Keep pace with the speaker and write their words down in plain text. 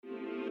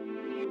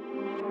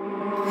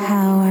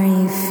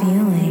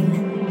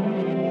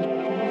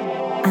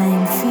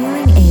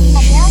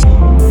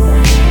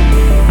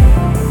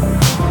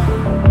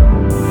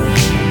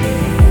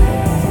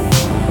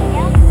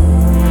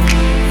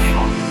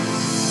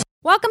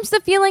Welcome to the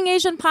Feeling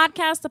Asian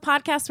podcast, the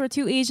podcast where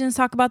two Asians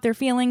talk about their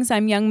feelings.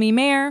 I'm Youngmi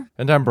Mayer.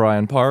 And I'm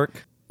Brian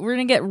Park. We're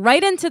going to get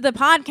right into the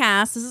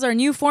podcast. This is our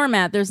new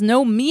format. There's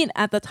no meat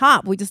at the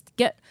top. We just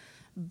get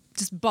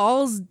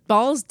balls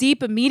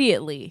deep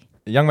immediately.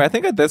 Youngmi, I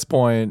think at this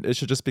point, it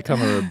should just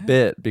become a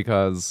bit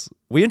because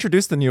we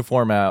introduced the new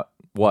format,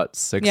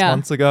 6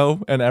 months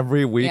ago? And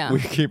every week we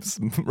keep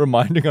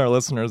reminding our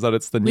listeners that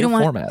it's the new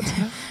format.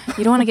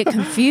 You don't want to get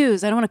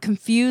confused. I don't want to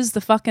confuse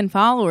the fucking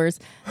followers,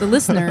 the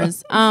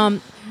listeners.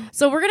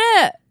 So we're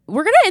gonna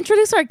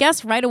introduce our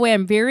guest right away.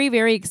 I'm very,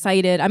 very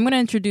excited. I'm gonna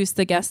introduce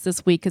the guest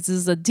this week because this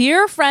is a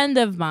dear friend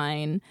of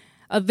mine,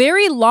 a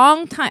very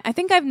long time. I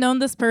think I've known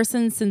this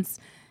person since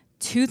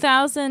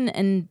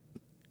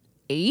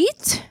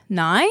 2008,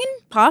 9,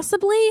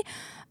 possibly.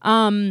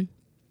 And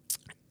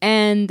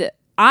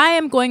I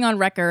am going on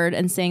record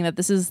and saying that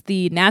this is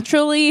the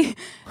naturally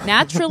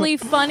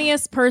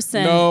funniest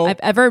person I've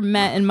ever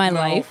met in my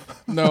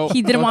life. No,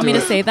 he didn't want me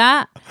to say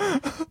that,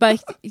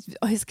 but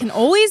he can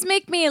always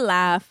make me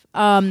laugh.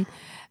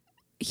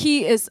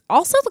 He is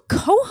also the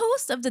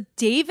co-host of the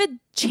Dave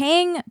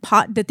Chang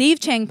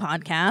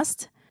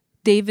podcast.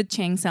 David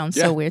Chang sounds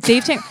so weird.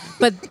 Dave Chang,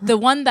 but the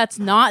one that's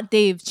not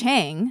Dave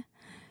Chang.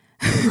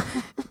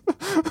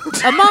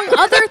 Among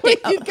other things,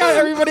 you got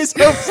everybody's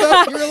hopes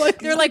up. You're like,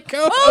 they're like,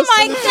 oh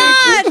my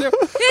god,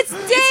 it's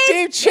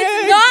Dave Chang.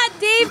 It's not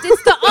Dave.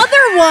 It's the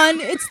other one.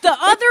 It's the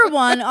other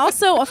one.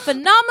 Also, a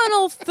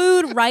phenomenal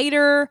food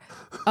writer,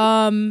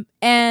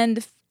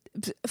 and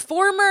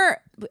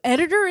former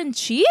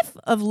editor-in-chief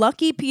of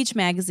Lucky Peach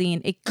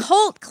magazine, a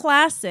cult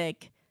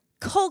classic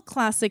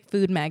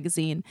food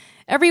magazine.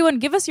 Everyone,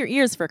 give us your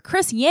ears for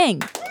Chris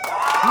Yang.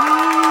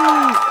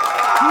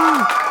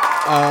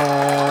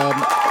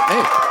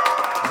 Hey,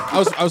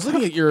 I was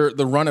looking at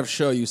the run of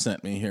show you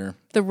sent me here.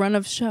 The run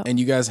of show, and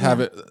you guys have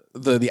it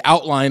the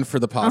outline for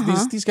the pod.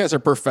 These guys are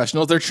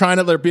professionals. They're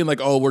being like,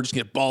 oh, we're just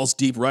getting balls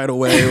deep right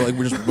away, like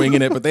we're just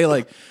winging it. But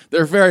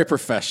they're very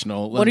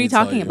professional. What are you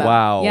talking about?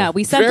 Wow. Yeah,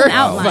 we sent an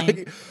outline.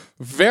 Like,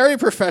 very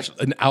professional.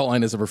 An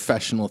outline is a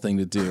professional thing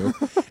to do,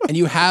 and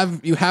you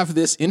have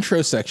this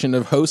intro section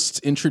of hosts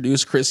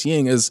introduce Chris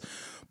Yang as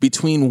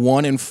between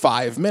 1 and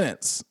 5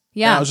 minutes.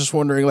 Yeah, and I was just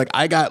wondering, like,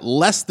 I got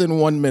less than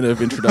 1 minute of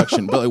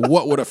introduction, but like,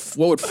 what would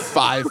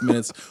 5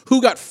 minutes?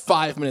 Who got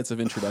 5 minutes of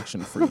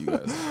introduction for you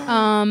guys?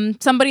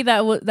 Somebody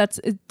that's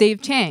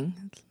Dave Chang,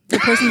 the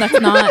person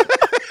that's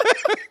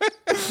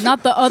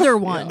not the other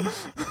one.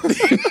 Let's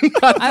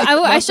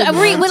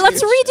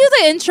redo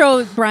the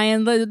intro,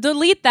 Brian.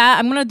 Delete that.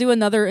 I'm gonna do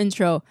another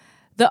intro.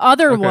 The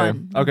other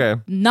one. Okay.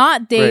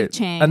 Not Dave Great.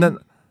 Chang. And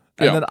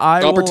then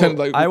I'll pretend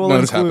like I will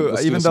none has happened. include,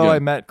 Let's do even this though again. I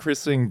met Chris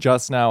Singh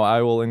just now,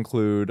 I will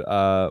include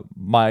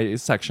my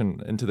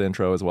section into the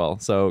intro as well.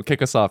 So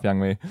kick us off,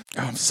 Youngmi. Oh,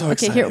 I'm so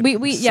Okay, excited. here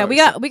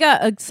we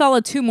got a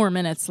solid 2 more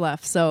minutes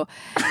left. So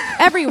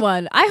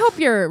everyone, I hope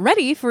you're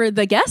ready for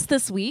the guest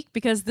this week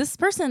because this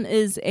person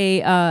is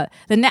I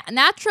don't even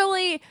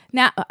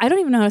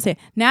know how to say it,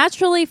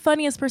 naturally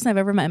funniest person I've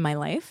ever met in my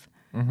life.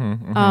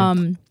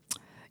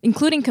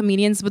 Including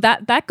comedians, but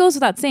that goes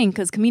without saying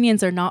because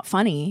comedians are not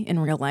funny in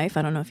real life.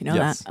 I don't know if you know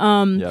that.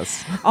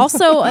 Yes.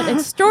 Also, an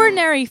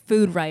extraordinary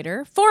food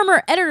writer,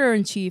 former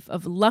editor-in-chief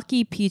of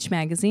Lucky Peach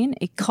magazine,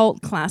 a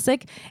cult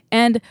classic,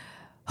 and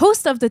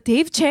host of the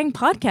Dave Chang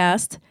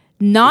podcast,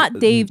 not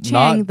Dave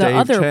Chang, the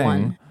other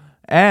one.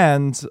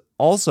 And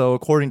also,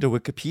 according to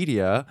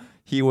Wikipedia,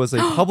 he was a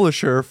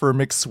publisher for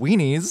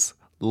McSweeney's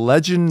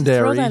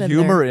legendary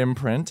humor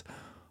imprint,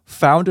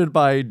 founded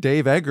by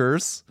Dave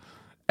Eggers.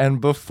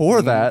 And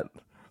before that,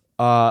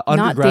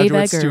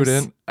 undergraduate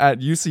student at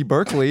UC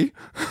Berkeley.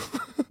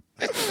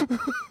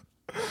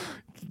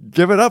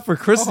 Give it up for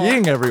Chris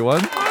Yang, everyone.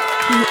 He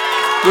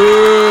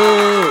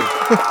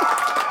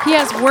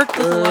has worked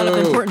with a lot of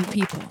important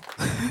people.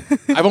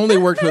 I've only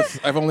worked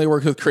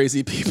with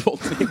crazy people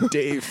named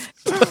Dave.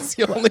 That's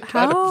the only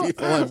kind of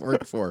people I've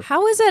worked for.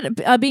 How is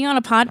it being on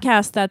a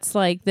podcast that's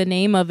like the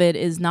name of it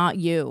is not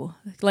you?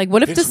 Like,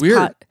 what if It's this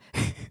weird.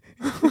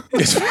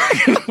 It's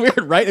fucking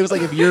weird, right? It was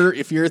like if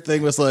your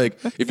thing was like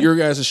if your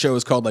guys' show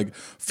was called like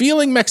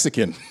Feeling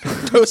Mexican,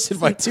 hosted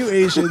by two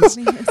Asians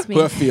who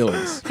have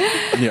feelings.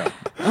 Yeah.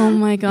 Oh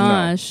my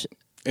gosh.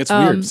 No. It's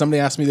weird. Somebody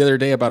asked me the other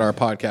day about our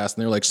podcast,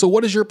 and they're like, "So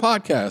what is your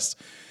podcast?"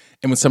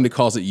 And when somebody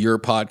calls it your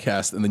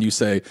podcast, and then you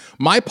say,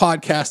 "My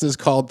podcast is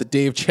called The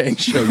Dave Chang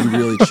Show," you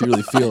really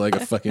truly feel like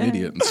a fucking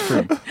idiot and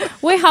scream.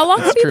 Wait, how long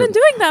have you been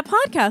doing that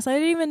podcast? I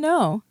didn't even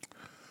know.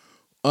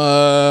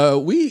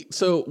 When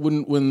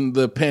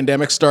the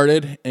pandemic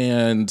started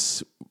and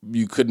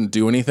you couldn't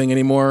do anything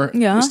anymore,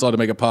 we still had to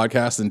make a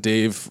podcast, and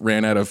Dave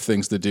ran out of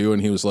things to do,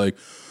 and he was like,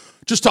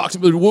 "Just talk to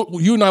me.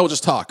 You and I will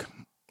just talk."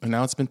 And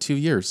now it's been 2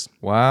 years.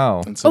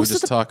 Wow. And so we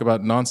just talk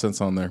about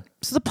nonsense on there.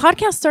 So the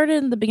podcast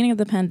started in the beginning of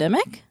the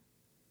pandemic?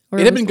 Or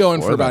it had been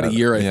going for about a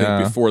year, I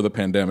think, before the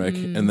pandemic.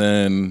 And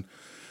then,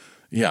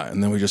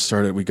 we just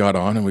started, we got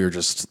on and we were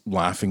just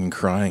laughing and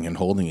crying and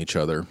holding each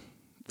other,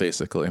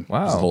 basically.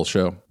 Wow. The whole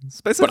show.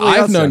 But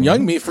I've known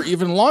Youngmi for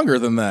even longer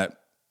than that.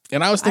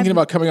 And I was thinking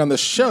about coming on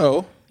this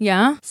show.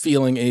 Yeah.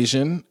 feeling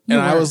Asian. And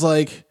I was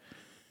like,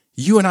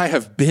 you and I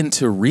have been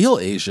to real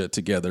Asia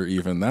together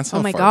even. That's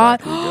how my far God.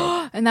 back we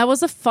go. And that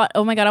was a fun.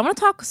 Oh my God. I want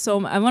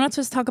to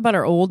just talk about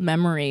our old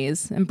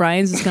memories. And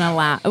Brian's just going to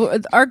laugh.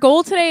 Our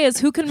goal today is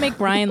who can make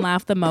Brian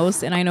laugh the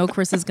most. And I know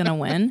Chris is going to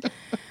win.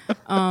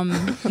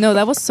 No,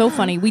 that was so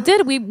funny.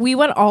 We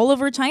went all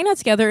over China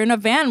together in a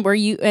van where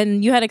you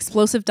had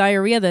explosive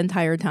diarrhea the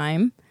entire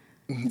time.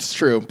 It's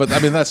true. But I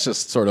mean, that's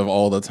just sort of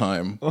all the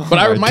time.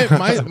 But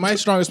my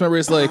strongest memory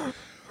is like,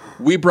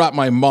 we brought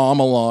my mom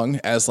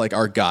along as like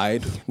our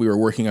guide. We were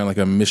working on like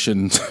a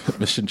mission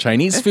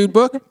Chinese food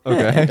book.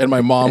 Okay. And my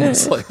mom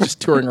was like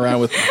just touring around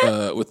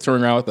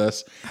with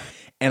us.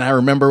 And I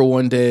remember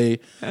one day,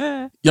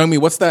 Youngmi,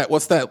 what's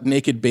that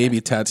naked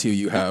baby tattoo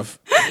you have?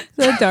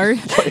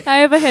 I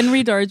have a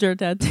Henry Darger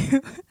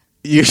tattoo.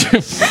 You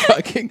should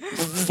fucking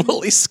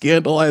fully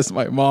scandalize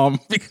my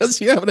mom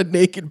because you have a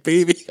naked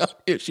baby on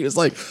you. She was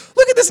like,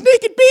 look at this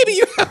naked baby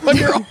you have on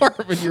your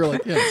arm. And you're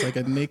like, yeah, it's like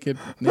a naked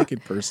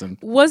person.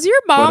 Was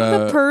your mom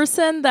the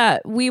person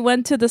that we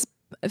went to this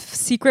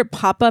secret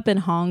pop-up in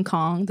Hong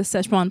Kong, the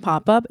Szechuan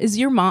pop-up? Was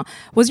your mom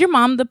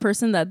the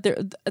person that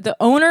the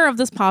owner of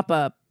this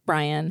pop-up,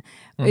 Brian,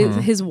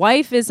 his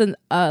wife is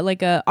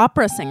like a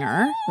opera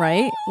singer,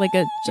 right?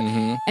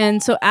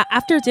 And so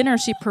after dinner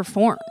she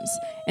performs,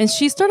 and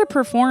she started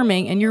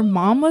performing, and your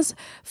mom was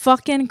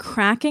fucking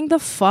cracking the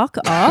fuck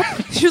up.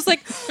 She was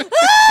like,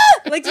 ah!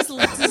 Like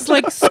just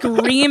like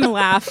scream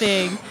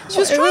laughing. She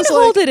was trying to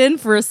hold it in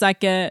for a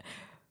second,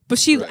 but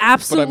she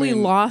absolutely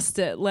lost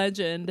it.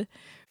 Legend.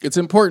 It's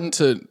important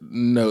to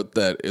note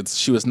that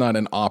she was not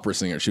an opera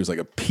singer. She was like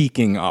a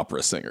Peking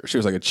opera singer. She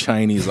was like a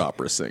Chinese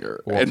opera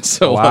singer. And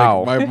so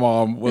like my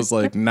mom was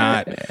like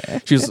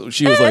she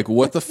was like,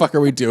 what the fuck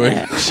are we doing?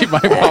 My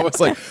mom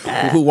was like,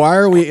 why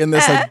are we in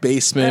this like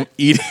basement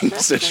eating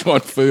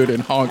Sichuan food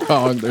in Hong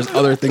Kong? There's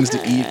other things to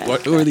eat.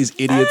 Who are these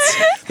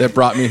idiots that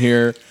brought me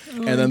here?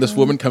 And then this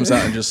woman comes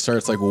out and just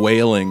starts like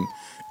wailing.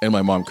 And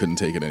my mom couldn't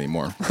take it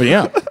anymore. But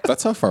yeah,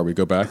 that's how far we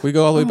go back. We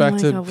go all the way back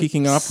to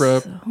Peking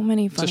Opera. So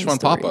many funny Sichuan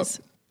pop-up.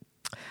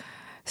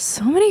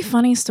 So many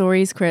funny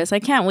stories, Chris. I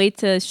can't wait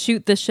to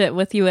shoot the shit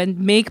with you and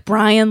make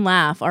Brian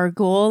laugh. Our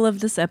goal of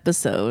this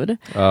episode.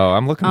 Oh,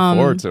 I'm looking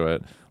forward to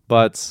it.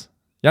 But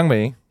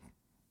Youngmi,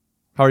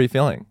 how are you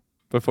feeling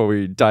before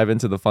we dive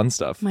into the fun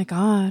stuff? My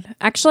God.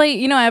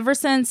 Actually, ever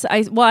since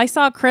I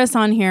saw Chris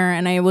on here,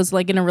 and I was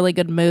like in a really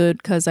good mood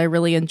because I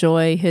really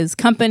enjoy his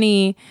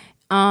company.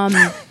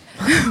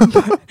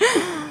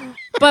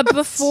 But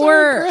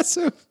before,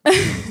 so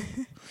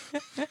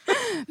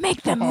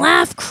make them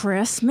laugh,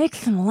 Chris.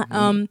 Make them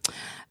laugh.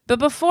 But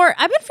before,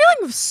 I've been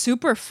feeling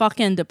super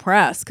fucking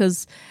depressed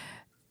because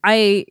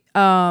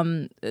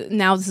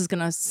now this is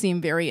gonna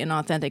seem very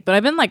inauthentic, but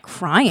I've been like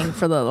crying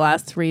for the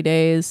last 3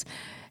 days,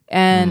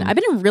 and I've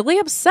been really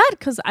upset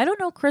because I don't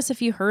know, Chris,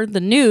 if you heard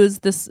the news.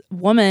 This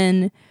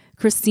woman,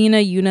 Christina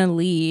Yuna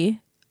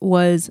Lee,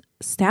 was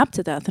stabbed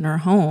to death in her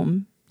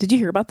home. Did you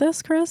hear about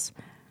this, Chris?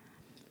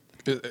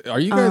 Are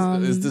you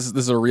guys? Is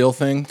this a real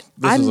thing?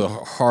 This is a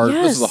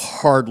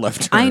hard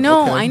left turn. I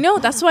know, okay? I know.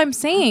 That's what I'm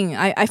saying.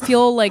 I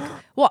feel like.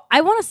 Well,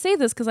 I want to say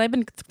this because I've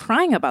been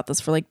crying about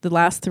this for like the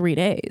last 3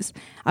 days.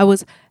 I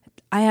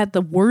had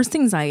the worst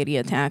anxiety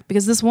attack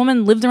because this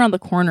woman lived around the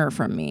corner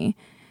from me,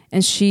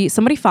 and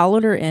somebody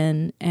followed her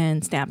in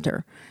and stabbed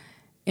her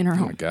in her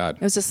home. Oh my God!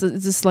 It was just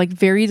this like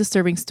very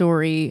disturbing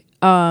story.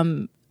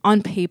 On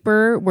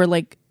paper, we're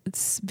like.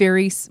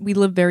 We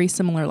live very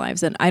similar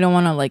lives, and I don't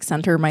want to like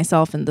center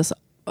myself in this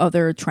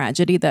other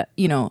tragedy that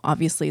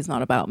obviously is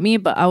not about me,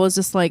 but I was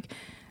just like,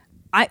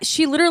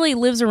 she literally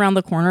lives around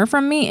the corner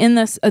from me in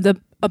this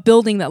a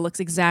building that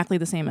looks exactly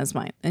the same as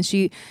mine, and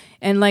she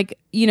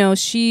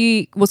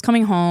was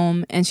coming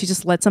home and she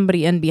just let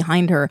somebody in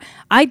behind her.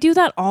 I do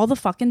that all the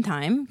fucking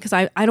time because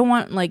I don't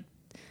want my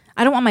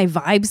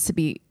vibes to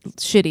be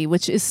shitty,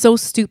 which is so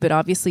stupid.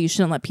 Obviously you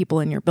shouldn't let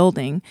people in your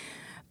building,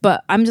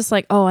 but I'm just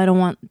like, I don't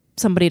want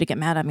somebody to get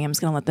mad at me. I'm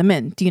just gonna let them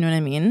in. Do you know what I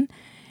mean?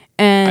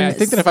 And I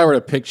think that if I were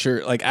to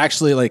picture, like,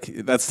 actually, like,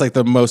 that's like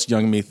the most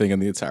Youngmi thing in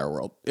the entire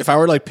world. If I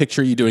were to like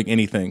picture you doing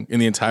anything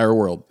in the entire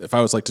world, if I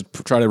was like to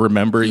try to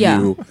remember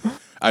you,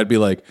 I'd be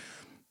like,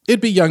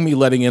 it'd be Youngmi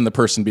letting in the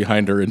person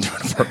behind her into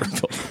an apartment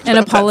building and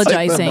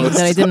apologizing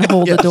that I didn't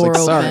hold the door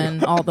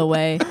open all the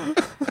way.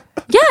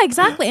 Yeah,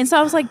 exactly. And so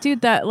I was like,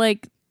 dude, that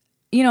like,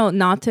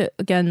 not to,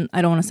 again,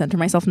 I don't want to center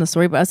myself in the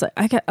story, but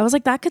I was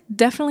like, that could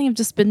definitely have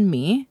just been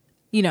me.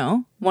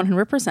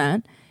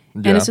 100%.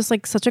 And it's just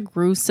like such a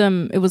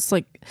gruesome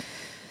death.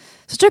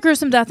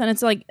 And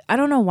it's like, I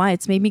don't know why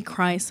it's made me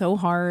cry so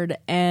hard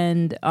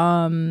and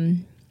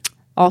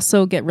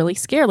also get really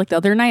scared. Like the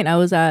other night I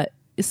was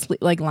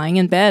like lying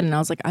in bed and I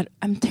was like,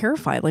 I'm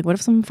terrified. Like what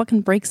if someone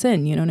fucking breaks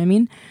in? You know what I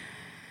mean?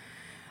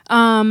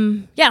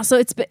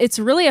 So it's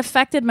really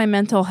affected my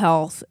mental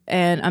health,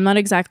 and I'm not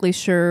exactly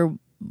sure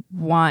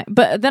why,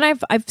 but then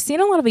I've seen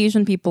a lot of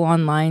Asian people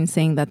online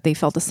saying that they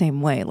felt the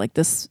same way. Like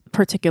this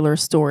particular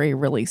story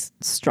really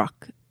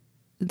struck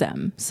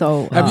them.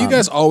 So have you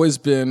guys always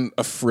been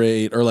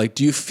afraid, or like,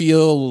 do you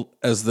feel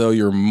as though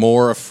you're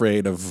more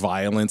afraid of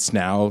violence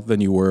now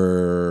than you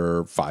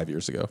were 5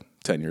 years ago,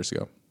 10 years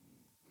ago?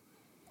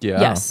 Yeah.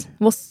 Yes.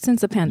 Well,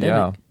 since the pandemic.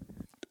 Yeah.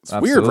 It's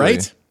weird,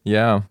 right?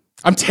 Yeah.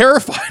 I'm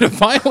terrified of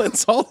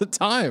violence all the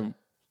time.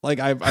 Like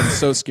I'm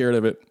so scared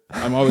of it.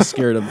 I'm always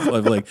scared of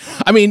like,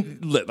 I mean,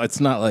 it's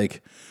not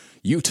like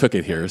you took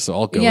it here, so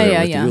I'll go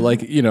there with you.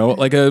 Like, you know,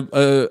 like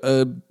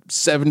a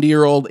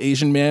 70-year-old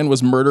Asian man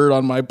was murdered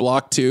on my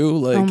block too.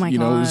 Like, you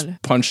know, was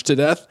punched to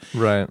death.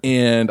 Right.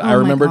 And I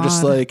remember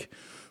just like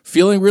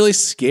feeling really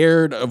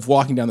scared of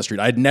walking down the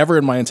street. I'd never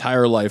in my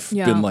entire life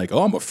been like,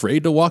 oh, I'm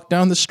afraid to walk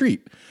down the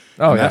street.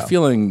 Oh, that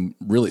feeling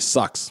really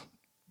sucks.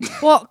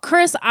 Well,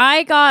 Chris,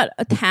 I got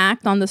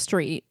attacked on the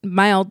street,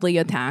 mildly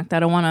attacked. I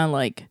don't want to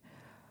like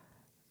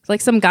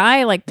some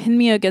guy like pinned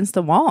me against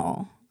the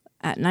wall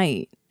at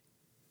night.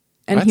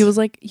 And he was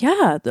like,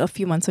 yeah, a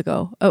few months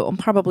ago. Oh,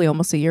 probably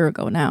almost a year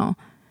ago now.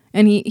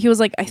 And he was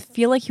like, I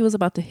feel like he was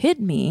about to hit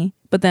me.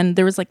 But then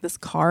there was like this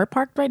car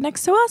parked right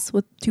next to us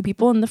with two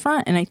people in the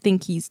front. And I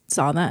think he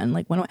saw that and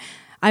like went away.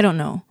 I don't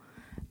know.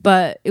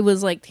 But it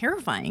was like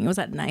terrifying. It was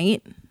at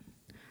night.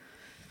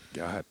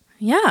 God.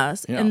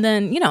 Yes. Yeah. And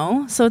then, you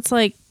know, so it's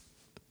like,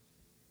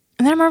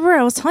 and then I remember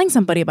I was telling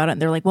somebody about it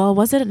and they're like, well,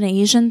 was it an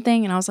Asian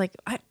thing? And I was like,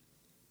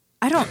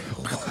 I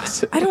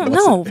don't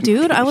know,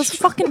 dude. I was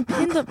fucking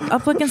pinned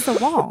up against the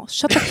wall.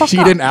 Shut the fuck up.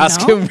 You didn't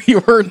ask him. You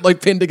were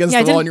like pinned against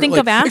the wall. I didn't think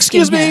of asking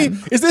excuse me,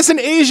 is this an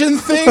Asian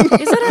thing? Is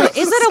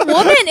it a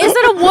woman? Is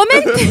it a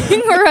woman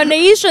thing or an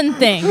Asian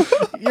thing?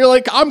 You're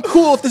like, I'm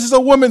cool if this is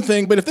a woman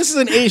thing, but if this is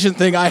an Asian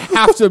thing, I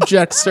have to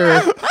object,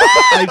 sir.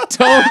 I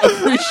don't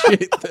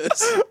appreciate this.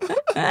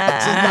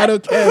 This is not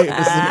okay.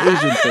 This is an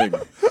Asian thing.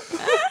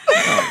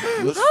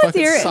 This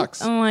fucking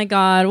sucks. Oh my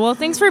god. Well,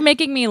 thanks for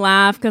making me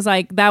laugh because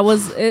like that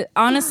was it,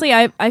 honestly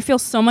I feel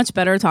so much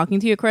better talking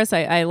to you, Chris.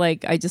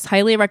 I just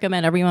highly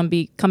recommend everyone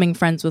becoming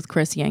friends with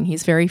Chris Yang.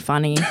 He's very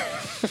funny.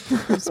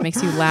 Just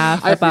makes you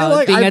laugh about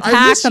like being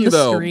attacked on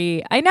the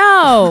street. I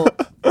know.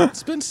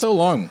 It's been so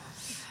long.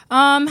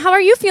 How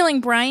are you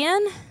feeling,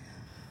 Brian?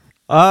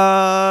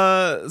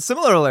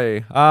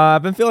 Similarly,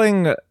 I've been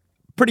feeling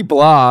pretty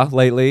blah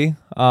lately.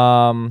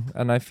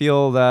 And I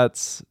feel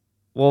that.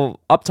 Well,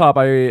 up top,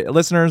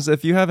 listeners,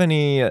 if you have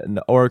any,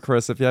 or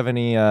Chris, if you have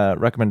any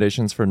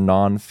recommendations for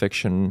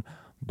non-fiction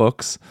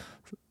books,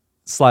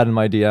 slide in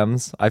my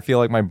DMs. I feel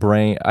like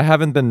I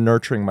haven't been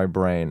nurturing my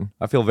brain.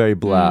 I feel very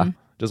blah,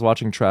 just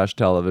watching trash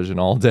television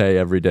all day,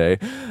 every day.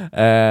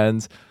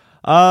 And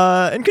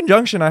in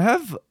conjunction, I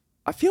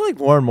feel like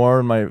more and more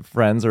of my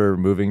friends are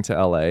moving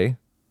to LA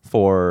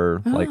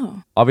for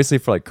obviously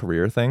for like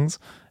career things.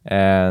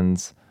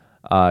 And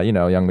you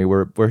know,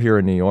 Youngmi, we're here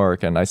in New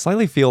York, and I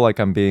slightly feel like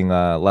I'm being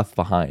left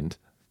behind,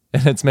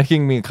 and it's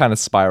making me kind of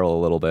spiral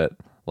a little bit.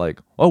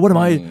 Like, oh, what am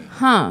I?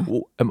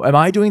 Am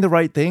I doing the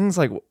right things?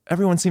 Like,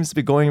 everyone seems to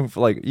be going for,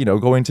 like, you know,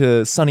 going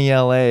to sunny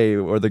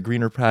LA where the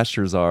greener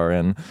pastures are,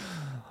 and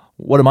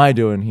what am I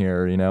doing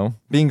here? You know,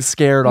 being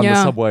scared on the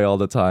subway all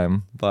the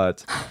time,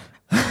 but.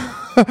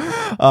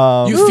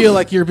 You feel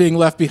like you're being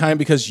left behind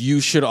because you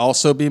should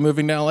also be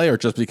moving to LA, or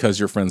just because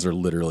your friends are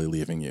literally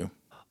leaving you?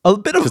 A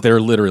bit of because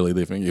they're literally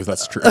leaving you.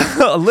 That's true.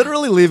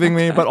 Literally leaving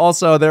me, but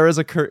also there is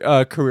a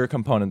career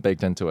component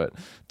baked into it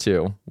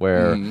too,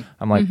 where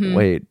I'm like,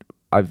 wait,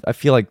 I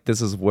feel like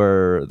this is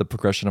where the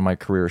progression of my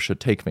career should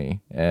take me,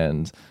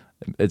 and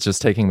it's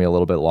just taking me a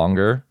little bit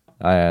longer.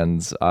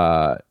 And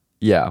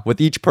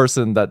with each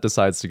person that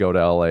decides to go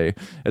to LA,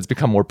 it's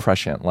become more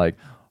prescient. Like,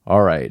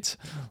 all right,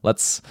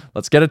 let's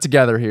get it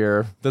together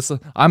here.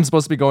 I'm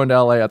supposed to be going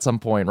to LA at some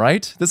point,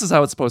 right? This is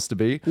how it's supposed to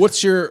be.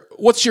 What's your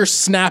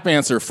snap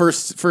answer?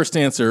 First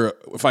answer.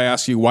 If I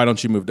ask you, why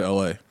don't you move to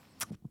LA?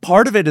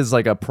 Part of it is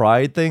like a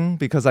pride thing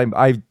because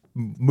I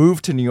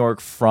moved to New York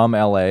from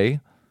LA,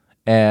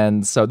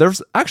 and so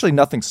there's actually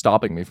nothing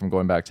stopping me from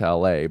going back to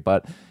LA.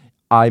 But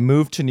I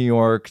moved to New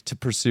York to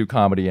pursue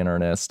comedy in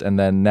earnest, and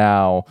then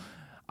now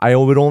I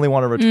would only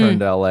want to return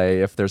to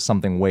LA if there's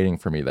something waiting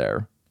for me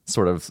there.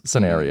 Sort of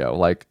scenario.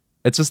 Like,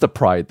 it's just a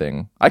pride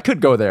thing. I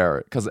could go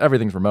there because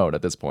everything's remote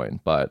at this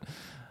point, but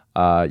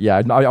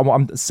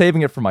I'm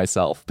saving it for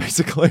myself,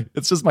 basically.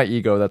 It's just my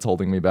ego that's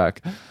holding me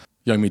back.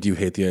 Youngmi, do you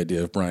hate the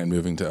idea of Brian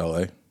moving to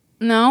LA?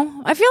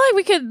 No, I feel like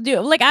we could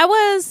do like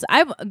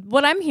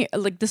what I'm here,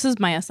 like, this is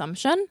my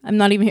assumption. I'm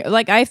not even here.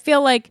 Like, I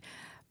feel like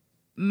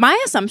my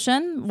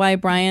assumption why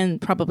Brian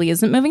probably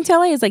isn't moving to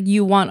LA is like,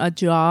 you want a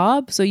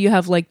job, so you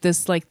have like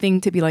this like thing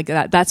to be like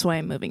that. That's why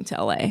I'm moving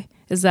to LA.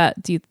 Is that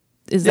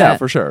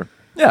for sure.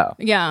 Yeah.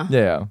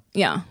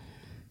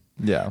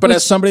 But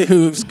as somebody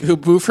who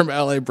moved from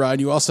LA, Brian,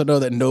 you also know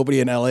that nobody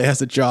in LA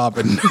has a job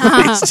and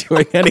nobody's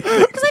doing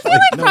anything. Because I feel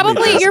like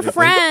probably your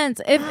friends,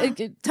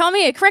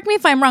 correct me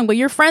if I'm wrong, but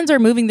your friends are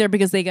moving there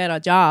because they get a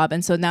job,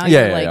 and so now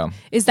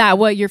is that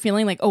what you're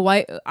feeling like? Oh,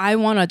 I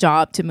want a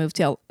job to move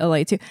to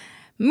LA too.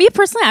 Me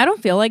personally, I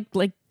don't feel like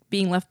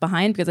being left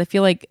behind because I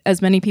feel like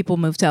as many people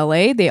move to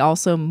LA, they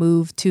also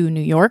move to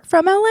New York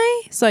from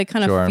LA. So I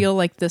kind of feel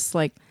like this,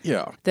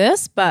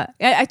 but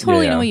I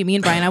totally know what you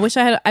mean, Brian. I wish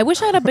I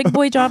had a big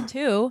boy job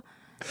too.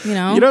 You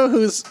know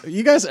who's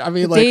you guys? I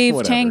mean, like Dave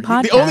whatever. Chang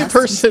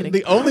podcast.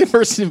 The only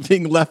person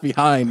being left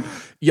behind,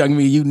 young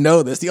me, you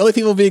know this. The only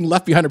people being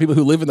left behind are people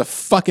who live in the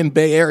fucking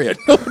Bay Area.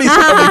 Nobody's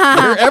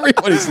coming here.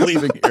 Everybody's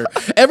leaving here.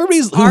 Everybody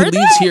who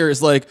leaves here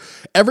is like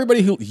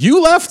everybody who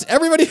you left.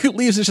 Everybody who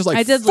leaves is just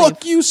like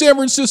fuck you, San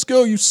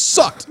Francisco. You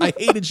sucked. I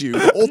hated you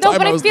the whole time. No,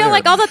 but I feel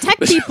like all the tech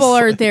people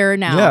are there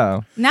now.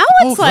 Yeah. Now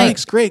it's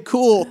thanks, great,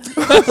 cool.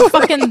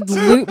 fucking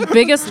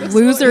biggest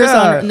losers.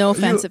 No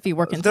offense if you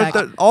work in tech.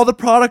 All the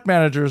product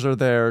managers are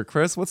there,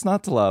 Chris. What's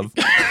not to love?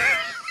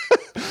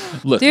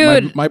 Look,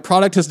 dude, my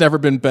product has never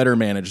been better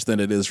managed than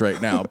it is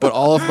right now. But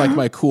all of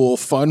my cool,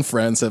 fun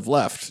friends have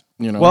left.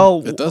 You know,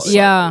 well, it does.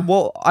 Yeah.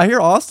 Well, I hear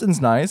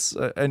Austin's nice,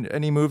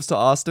 and he moves to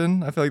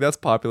Austin. I feel like that's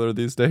popular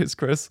these days,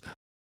 Chris.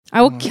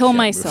 I will kill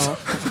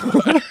myself.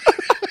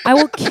 I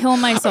will kill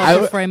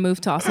myself before I move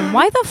to Austin.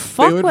 Why the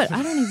fuck would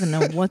I don't even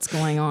know what's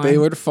going on. They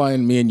would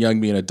find me and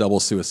Youngmi in a double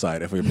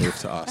suicide if we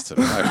moved to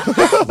Austin.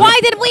 Why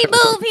did we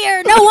move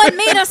here? No one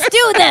made us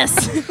do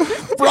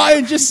this.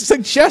 Brian just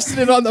suggested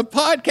it on the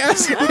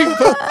podcast.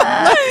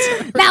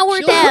 Now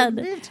we're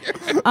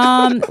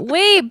dead.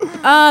 Wait,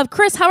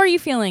 Chris, how are you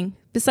feeling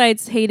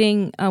besides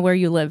hating where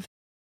you live?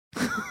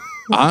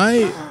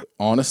 I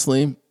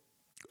honestly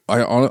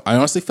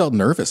felt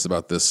nervous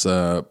about this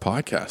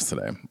podcast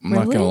today. I'm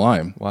not gonna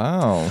lie.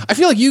 Wow. I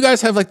feel like you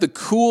guys have like the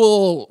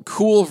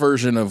cool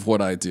version of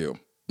what I do.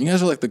 You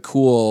guys are like the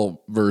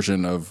cool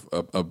version of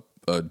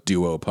a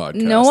duo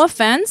podcast. No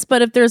offense,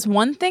 but if there's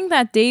one thing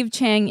that Dave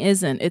Chang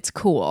isn't, it's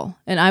cool.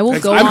 And I will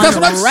go on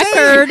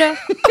record. I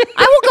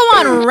will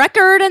go on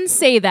record and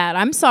say that.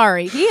 I'm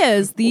sorry. He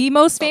is the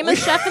most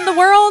famous chef in the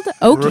world.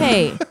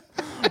 Okay.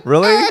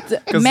 Really?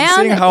 Because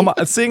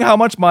seeing how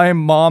much my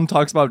mom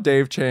talks about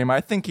Dave Chang,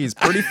 I think he's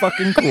pretty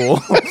fucking cool.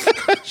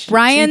 She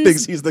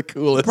thinks he's the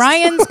coolest.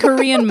 Brian's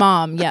Korean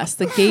mom, yes,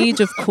 the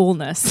gauge of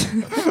coolness.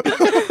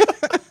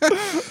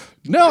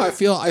 No, I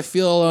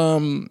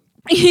feel.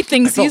 He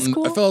thinks he's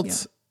cool. I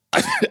felt.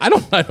 Yeah. I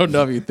don't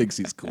know if he thinks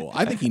he's cool.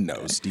 I think he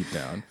knows deep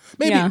down.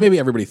 Maybe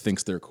everybody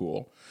thinks they're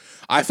cool.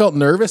 I felt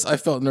nervous.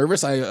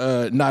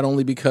 I not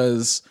only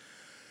because.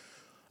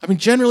 I mean,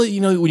 generally,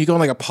 you know, when you go on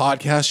like a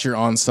podcast, you're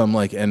on some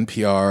like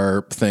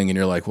NPR thing and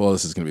you're like, well,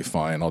 this is going to be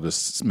fine. I'll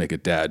just make a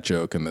dad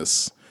joke and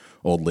this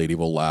old lady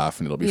will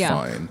laugh and it'll be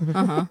fine.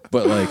 Uh-huh.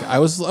 But like, I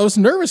was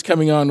nervous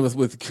coming on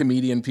with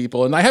comedian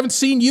people, and I haven't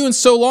seen you in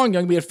so long,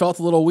 Youngmi. It felt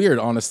a little weird,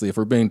 honestly, if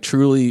we're being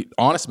truly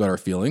honest about our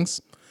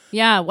feelings.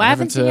 Yeah, well, I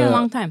haven't seen you in a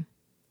long time.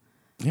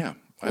 Yeah.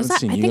 I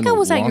think I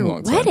was at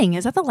your wedding.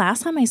 Is that the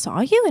last time I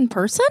saw you in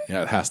person?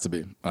 Yeah, it has to be.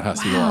 It has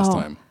to be the last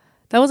time.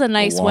 That was a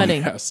nice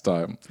wedding. Last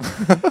time.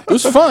 It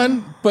was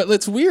fun, but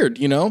it's weird,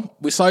 you know?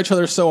 We saw each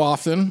other so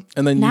often,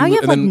 and then now you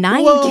have like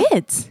 9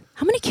 kids.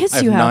 How many kids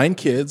do you have? I have 9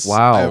 kids.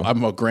 Wow.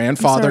 I'm a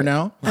grandfather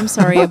now. I'm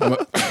sorry.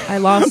 I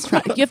lost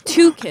track. You have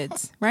 2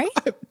 kids, right?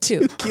 I have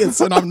 2 kids,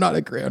 and I'm not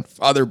a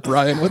grandfather,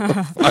 Brian. What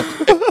the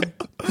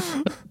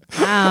fuck?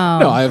 Wow.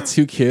 No, I have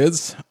 2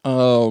 kids.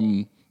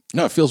 No,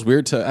 it feels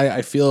weird to.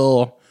 I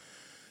feel.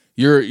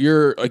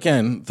 You're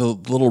again, the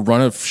little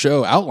run of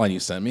show outline you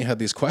sent me had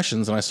these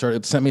questions, and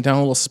it sent me down a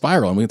little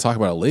spiral, and we can talk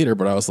about it later.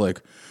 But I was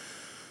like,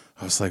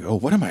 oh,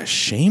 what am I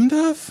ashamed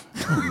of?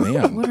 Oh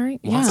man,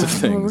 lots of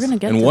things. Well, we're gonna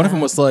get. And one of them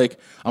was like,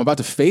 I'm about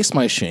to face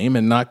my shame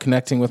and not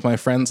connecting with my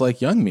friends like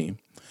Youngmi.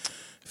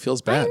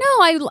 Feels bad.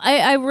 I know.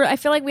 I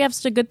feel like we have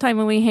such a good time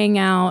when we hang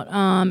out.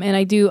 And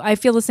I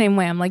feel the same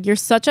way. I'm like, you're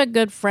such a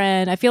good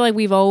friend. I feel like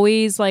we've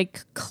always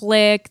like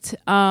clicked.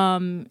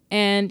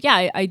 And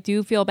yeah, I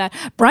do feel bad.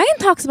 Brian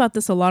talks about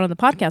this a lot on the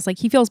podcast. Like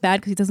he feels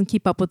bad because he doesn't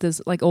keep up with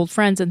his like old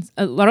friends. And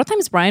a lot of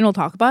times Brian will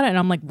talk about it, and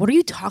I'm like, what are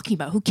you talking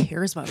about? Who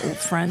cares about old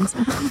friends?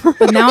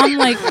 But now I'm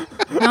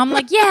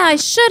like, yeah, I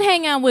should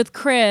hang out with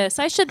Chris.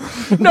 I should.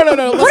 No.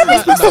 What am I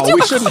supposed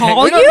to do?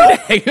 Call you?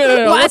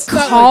 What?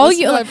 Call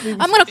you?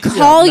 I'm gonna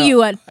call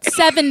you at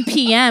 7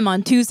 p.m.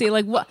 on Tuesday.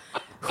 Like what?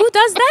 Who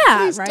does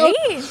that?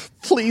 Right?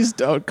 Please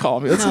don't call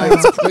me.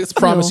 Let's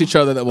promise each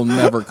other that we'll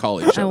never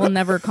call each other. I will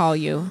never call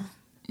you.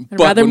 I'd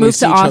rather move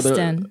to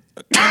Austin.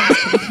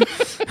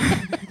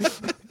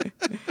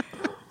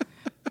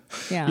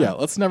 Yeah,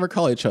 let's never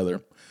call each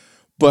other.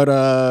 But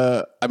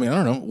I mean, I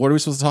don't know. What are we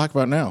supposed to talk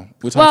about now?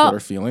 We talked about our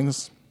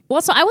feelings.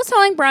 Well, so I was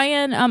telling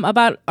Brian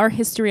about our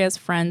history as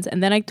friends,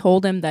 and then I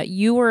told him that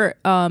you were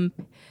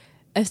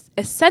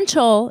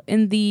essential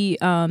in the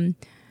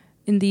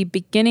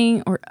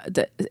beginning or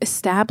the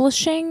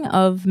establishing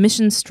of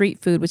Mission Street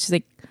Food, which is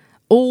like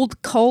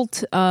old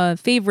cult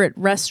favorite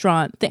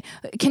restaurant thing.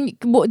 Do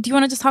you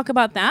want to just talk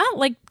about that?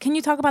 Like, can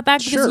you talk about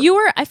that? Because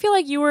sure. I feel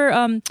like you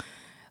were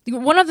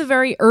one of the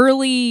very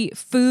early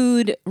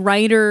food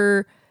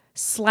writer /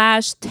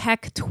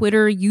 tech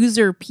Twitter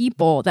user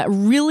people that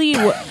really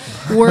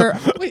were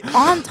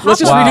on top Let's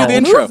just of redo the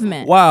intro.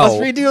 movement. Wow. Let's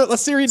redo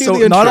the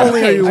intro. Not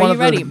only are you Are one you of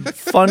ready? the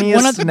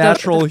funniest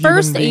natural human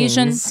first beings,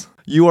 Asian.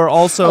 You are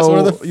also one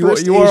of the first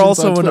you are Asians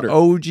also on an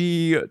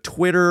OG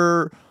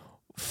Twitter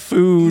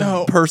food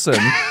person.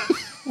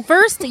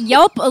 First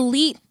Yelp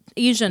elite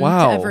Asian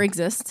Wow. to ever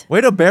exist.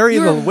 Way to bury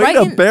You were right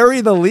in-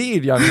 bury the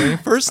lead, Youngmi.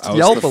 First I was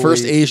Yelp the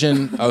first elite.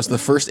 Asian. I was the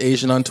first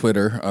Asian on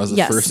Twitter. I was the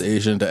Yes. first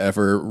Asian to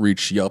ever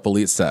reach Yelp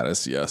Elite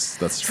status. Yes,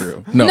 that's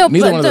true. No, No,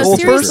 neither but one of the- those. Well,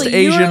 things are first true.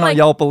 seriously, you Asian were like- on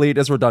Yelp elite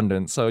is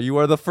redundant. So you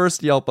are the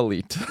first Yelp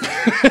elite.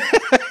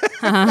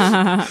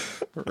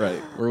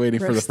 Right. We're waiting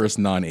for the first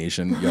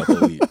non-Asian Yelp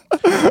Elite.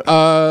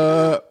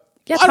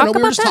 Yeah, I don't talk know. We were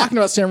about just that. talking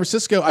about San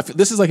Francisco.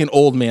 This is like an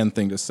old man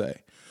thing to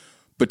say,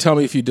 but tell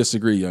me if you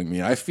disagree,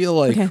 Youngmi. I feel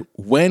like Okay.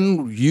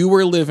 when we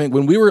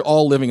were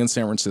all living in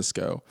San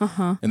Francisco,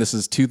 and this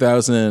is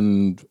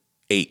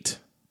 2008,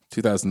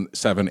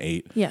 2007,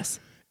 8. Yes.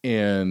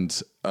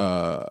 And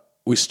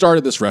we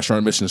started this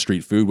restaurant, Mission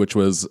Street Food, which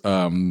was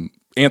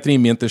Anthony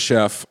Mint, the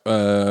chef,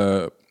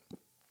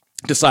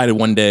 decided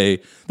one day.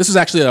 This is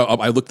actually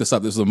I looked this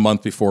up. This was a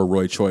month before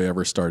Roy Choi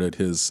ever started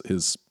his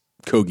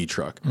Kogi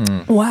truck.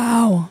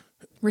 Wow.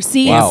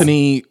 Receipts. Wow.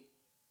 Anthony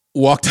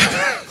walked.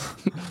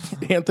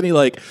 Anthony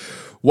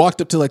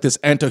walked up to like this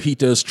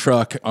Antojitos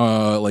truck,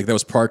 like that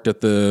was parked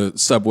at the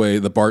subway,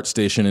 the BART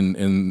station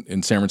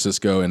in San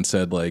Francisco, and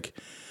said like,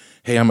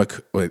 "Hey,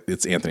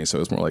 it's Anthony, so it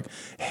was more like,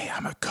 hey,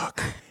 I'm a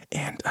cook,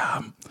 and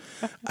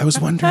I was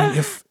wondering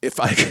if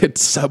I could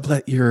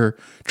sublet your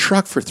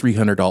truck for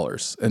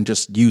 $300 and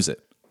just use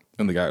it."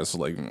 And the guy was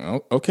like,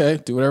 "Oh,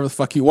 okay, do whatever the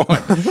fuck you want."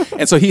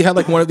 And so he had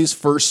like one of these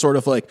first sort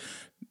of like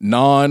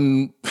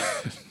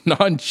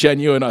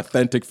non-genuine,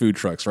 authentic food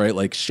trucks, right?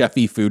 Like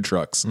chefy food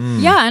trucks.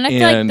 Yeah, and I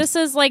feel like And- this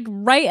is like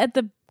right at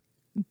the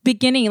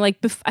beginning.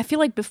 Like I feel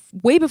like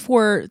way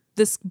before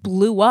this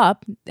blew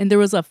up, and there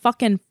was a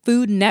fucking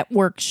Food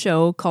Network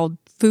show called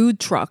Food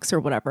Trucks or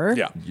whatever.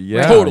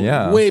 Yeah, totally.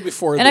 yeah. Way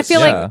before. And I this.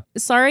 feel Yeah. like,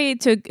 sorry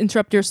to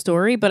interrupt your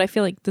story, but I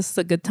feel like this is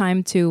a good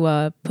time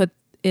to put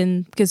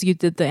in, because you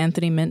did the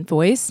Anthony Mint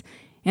voice.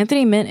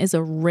 Anthony Mint is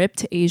a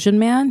ripped Asian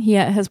man. He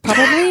has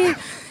probably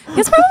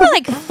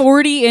like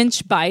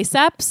 40-inch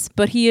biceps,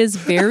 but he is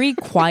very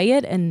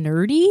quiet and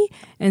nerdy.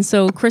 And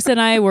so Chris and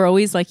I were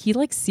always like, he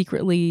like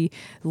secretly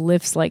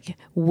lifts like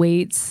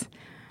weights.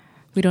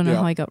 We don't know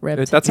how he got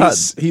ripped. That's how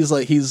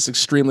he's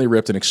extremely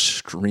ripped and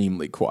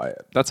extremely quiet.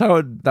 that's how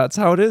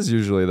it is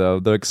usually though.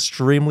 The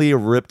extremely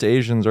ripped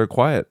Asians are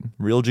quiet.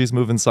 Real G's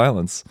move in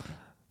silence.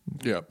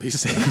 Yeah, he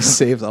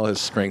saves all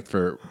his strength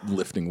for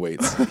lifting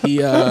weights.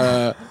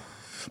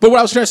 But what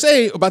I was trying to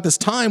say about this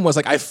time was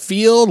like I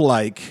feel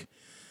like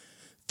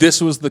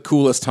this was the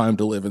coolest time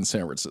to live in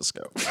San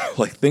Francisco.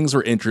 Like things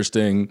were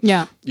interesting.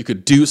 Yeah. You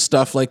could do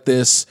stuff like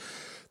this.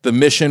 The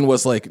Mission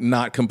was like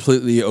not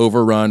completely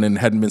overrun and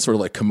hadn't been sort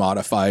of like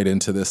commodified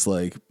into this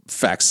like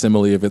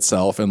facsimile of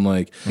itself. And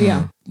like,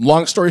 Yeah.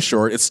 long story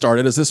short, it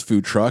started as this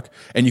food truck,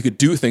 and you could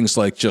do things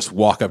like just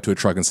walk up to a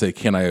truck and say,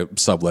 "Can I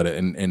sublet it?"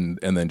 and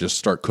then just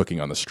start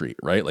cooking on the street,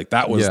 right? Like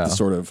that was Yeah. the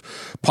sort of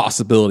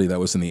possibility that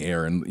was in the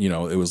air. And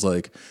it was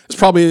like it's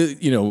probably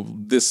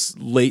this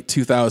late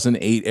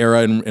 2008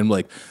 era and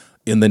like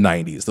in the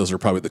 90s. Those are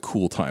probably the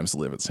cool times to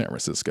live in San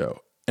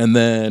Francisco. And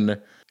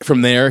then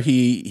from there,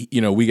 we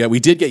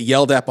did get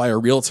yelled at by a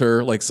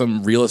realtor. Like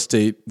some real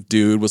estate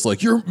dude was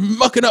like, "You're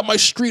mucking up my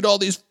street. All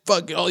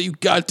you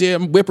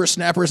goddamn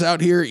whippersnappers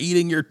out here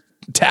eating your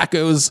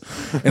tacos."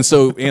 And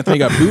so Anthony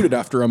got booted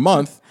after a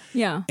month.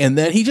 Yeah. And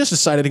then he just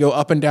decided to go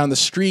up and down the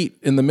street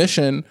in the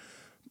Mission,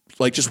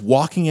 like just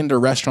walking into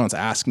restaurants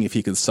asking if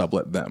he could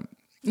sublet them.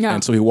 Yeah.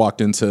 And so he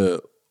walked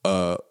into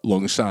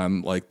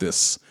Longshan, like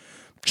this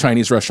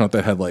Chinese restaurant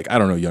that had like, I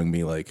don't know,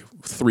 Youngmi, like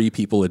 3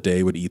 people a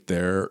day would eat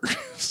there.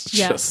 It's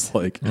Yes. just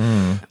like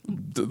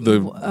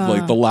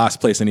the last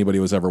place anybody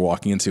was ever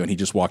walking into. And he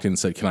just walked in and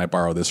said, "Can I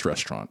borrow this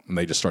restaurant?" And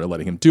they just started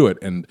letting him do it.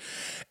 And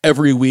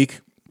every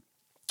week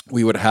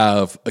we would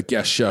have a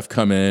guest chef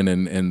come in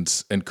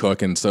and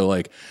cook. And so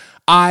like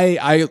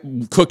I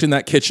cooked in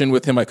that kitchen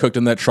with him. I cooked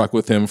in that truck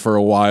with him for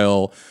a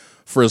while,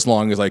 for as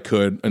long as I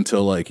could,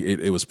 until like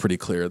it was pretty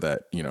clear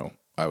that,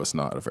 I was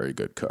not a very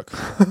good cook.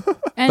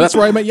 And That's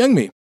where I met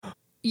Youngmi.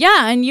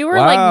 yeah, and you were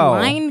Wow.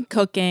 like line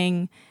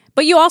cooking,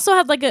 but you also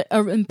had like a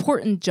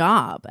important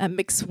job at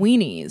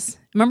McSweeney's.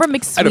 Remember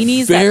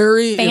McSweeney's,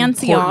 very that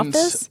fancy important-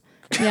 office?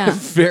 Yeah.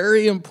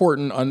 Very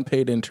important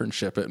unpaid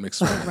internship at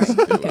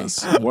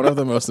McSweeney's. It was one of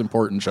the most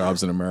important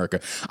jobs in America.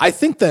 I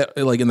think that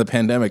like in the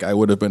pandemic, I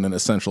would have been an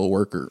essential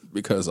worker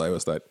because I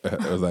was that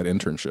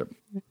internship.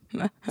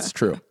 It's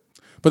true.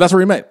 But that's where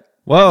we met.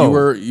 Whoa.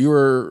 You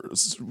were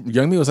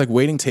Youngmi was like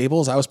waiting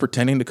tables. I was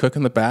pretending to cook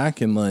in the back,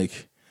 and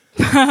like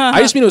I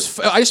just mean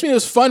it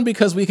was fun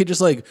because we could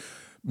just like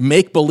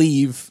make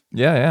believe.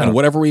 Yeah. And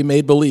whatever we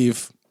made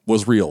believe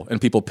was real, and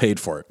people paid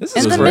for it. This It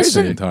is was a crazy.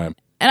 fascinating time.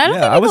 And I don't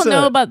Yeah, I think was people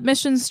know a- about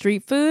Mission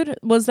Street Food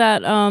was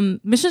that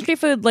Mission Street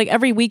Food, like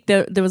every week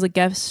there was a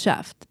guest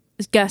chef,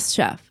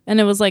 and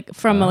it was like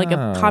from like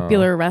a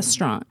popular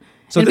restaurant.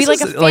 So It'd this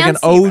be is a like an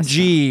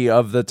fancy OG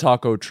of the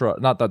taco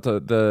truck, not that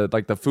the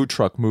like the food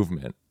truck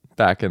movement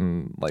back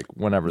in like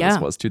whenever Yeah.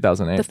 this was,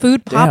 2008. the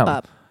food Damn. pop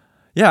up.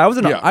 Yeah, I was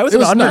an It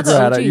was undergrad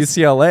nuts. at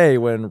UCLA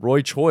when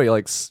Roy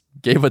Choi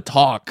gave a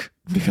talk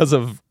because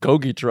of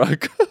Kogi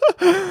Truck.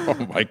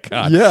 Oh my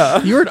god!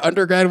 Yeah. You were an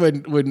undergrad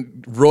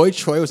when Roy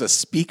Choi was a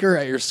speaker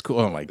at your school.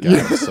 Oh my god,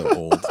 I'm so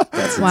old.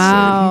 That's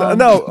Wow.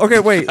 No, okay,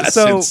 wait. That's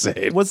so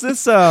insane. was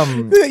this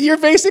insane. You're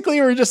basically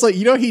were just like,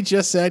 you know what he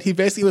just said? He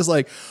basically was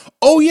like,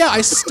 oh yeah,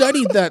 I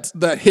studied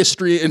that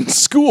history in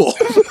school.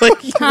 Like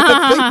the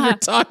thing you're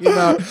talking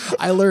about,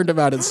 I learned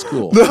about in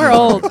school. We're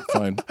old.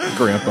 Fine,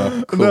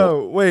 Grandpa. Cool.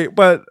 No, wait,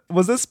 but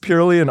was this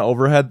purely an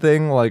overhead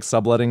thing, like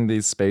subletting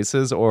these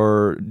spaces,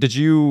 or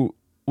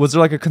was there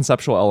like a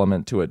conceptual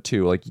element to it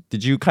too? Like,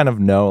 did you kind of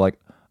know, like,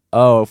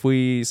 oh, if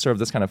we serve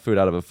this kind of food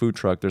out of a food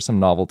truck, there's some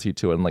novelty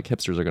to it, and like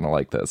hipsters are gonna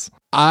like this?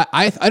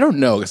 I don't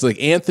know, because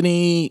like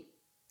Anthony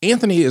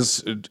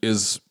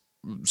is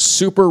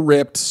super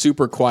ripped,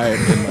 super quiet,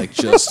 and like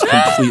just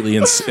completely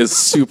is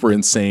super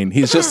insane.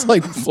 He's just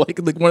like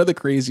one of the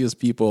craziest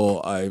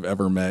people I've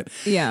ever met.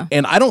 Yeah.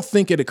 And I don't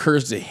think it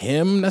occurs to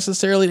him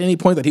necessarily at any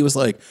point that he was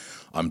like,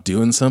 I'm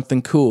doing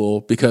something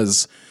cool,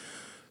 because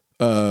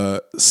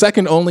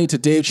second only to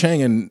Dave Chang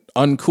in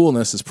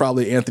uncoolness is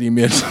probably Anthony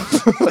Min.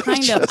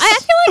 Kind of. I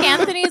feel like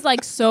Anthony's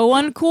like so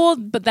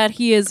uncool, but that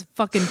he is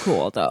fucking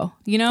cool though.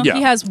 You know, Yeah.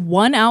 he has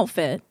one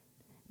outfit.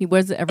 He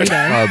wears it every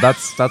day.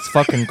 That's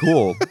fucking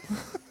cool.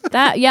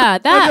 That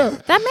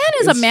man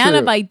is a It's man true.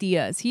 of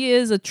ideas. He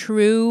is a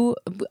true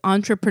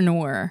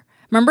entrepreneur.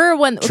 Remember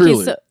when?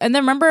 Truly. And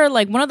then remember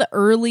like one of the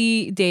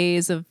early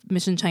days of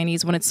Mission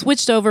Chinese when it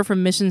switched over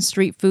from Mission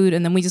Street Food,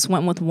 and then we just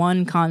went with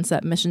one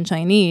concept, Mission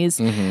Chinese.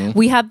 Mm-hmm.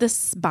 We had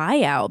this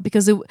buyout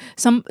because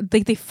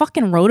they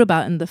fucking wrote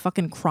about it in the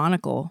fucking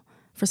Chronicle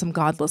for some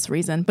godless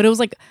reason, but it was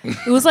like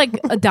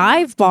a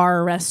dive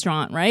bar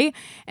restaurant, right?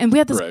 And we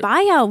had this Right.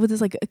 buyout with this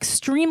like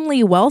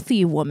extremely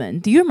wealthy woman.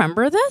 Do you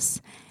remember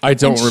this? I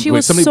don't And she remember. Wait,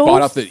 was somebody so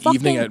bought out the fucking-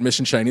 evening at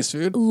Mission Chinese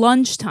Food?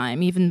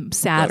 Lunchtime, even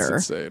sadder,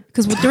 insane.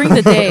 because during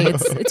the day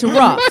it's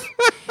rough.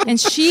 And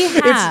she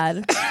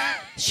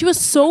was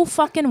so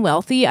fucking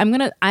wealthy.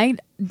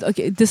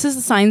 Okay, this is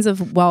the signs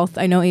of wealth.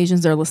 I know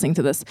Asians are listening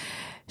to this.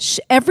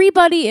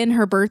 Everybody in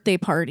her birthday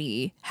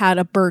party had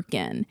a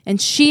Birkin, and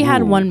she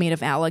had one made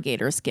of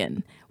alligator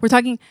skin. We're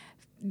talking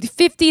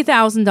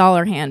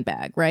 $50,000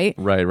 handbag, right?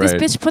 Right. This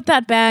bitch put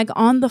that bag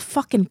on the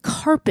fucking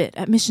carpet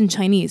at Mission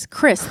Chinese.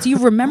 Chris, do you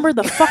remember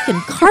the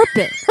fucking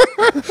carpet?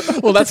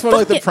 Well, that's one of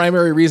like the fucking-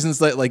 primary reasons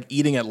that like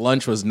eating at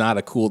lunch was not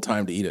a cool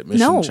time to eat at Mission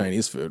No.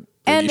 Chinese food.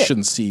 Like, And- you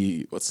shouldn't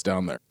see what's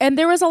down there. And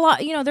there was a lot,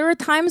 there were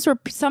times where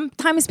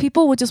sometimes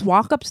people would just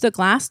walk up to the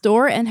glass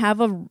door and have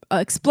a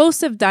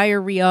explosive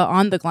diarrhea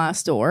on the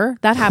glass door.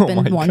 That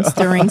happened once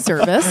during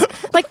service.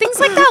 Like things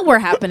like that were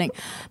happening.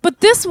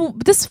 But this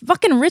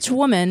fucking rich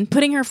woman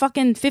putting her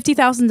fucking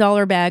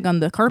 $50,000 bag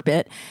on the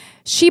carpet,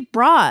 she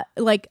brought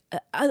like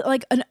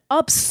an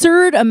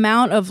absurd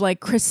amount of like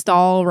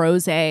Cristal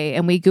rosé,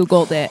 and we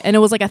Googled it, and it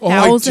was like I do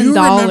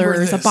remember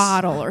 $1,000 a this.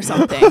 bottle or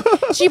something.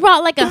 She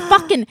brought like but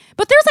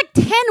there's like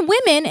 10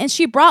 women, and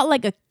she brought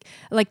like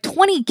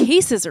 20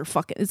 cases or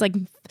fucking. It's like,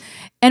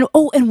 and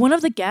one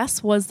of the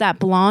guests was that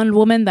blonde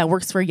woman that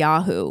works for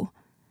Yahoo.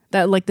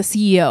 That like the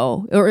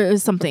CEO or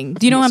something.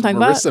 Do you know what I'm talking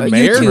Marissa about?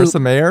 Mayer? YouTube.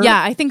 Marissa Mayer?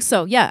 Yeah, I think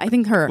so. Yeah, I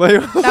think her.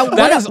 Wait,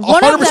 That is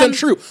one of 100% them-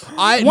 true.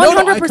 I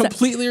 100%.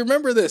 completely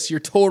remember this. You're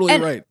totally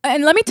right.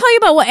 And let me tell you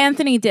about what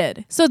Anthony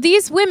did. So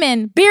these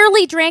women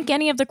barely drank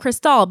any of the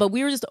Cristal, but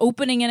we were just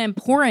opening it and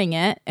pouring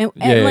it. And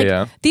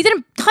Yeah. they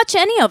didn't touch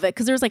any of it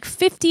because there was like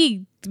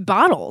 50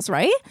 bottles,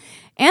 right?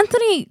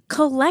 Anthony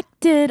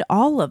collected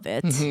all of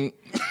it.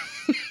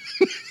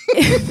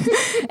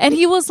 And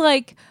he was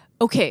like,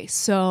 okay,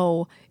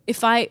 so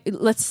if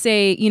let's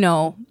say,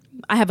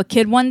 I have a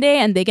kid one day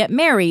and they get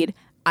married,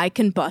 I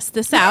can bust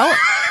this out.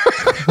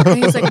 And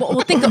he was like,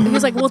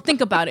 well,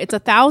 think about it. It's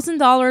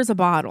 $1,000 a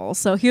bottle.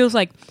 So he was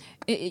like,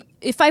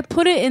 if I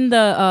put it in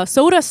the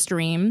soda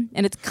stream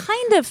and it's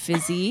kind of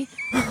fizzy,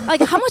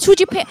 like how much would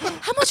you pay?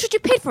 How much would you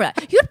pay for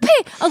that? You'd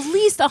pay at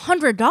least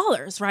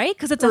 $100, right?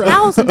 Because it's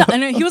 $1,000.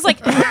 And he was like,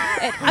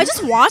 I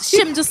just watched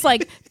him just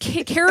like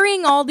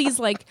carrying all these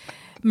like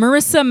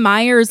Marissa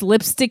Meyer's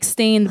lipstick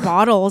stained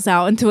bottles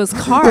out into his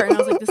car, and I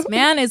was like, this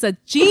man is a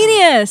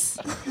genius.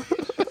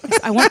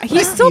 He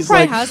still He's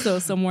probably like- has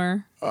those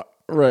somewhere.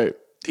 Right.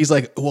 He's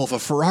like, well, if a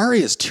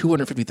Ferrari is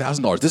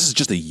 $250,000, this is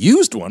just a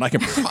used one. I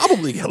can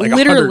probably get like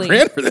Literally.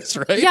 $100,000 for this,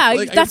 right? Yeah,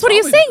 Like, I that's can what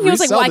he was probably saying. He was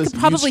like, well, I resell could this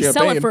probably used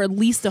sell it champagne. for at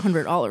least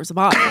 $100 a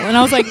bottle. And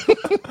I was like,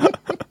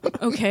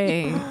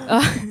 okay.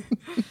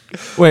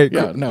 Wait,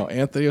 Yeah, no,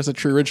 Anthony was a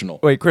true original.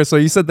 wait, Chris. So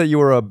you said that you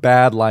were a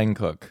bad line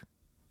cook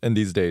in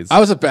these days. I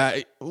was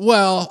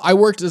I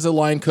worked as a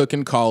line cook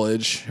in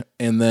college,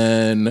 and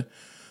then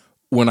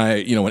when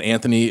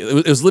Anthony,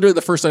 it was literally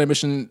the first time I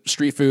Mission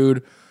Street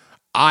Food.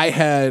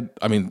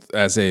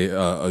 As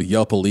a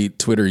Yelp Elite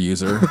Twitter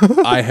user,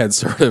 I had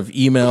sort of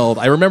emailed.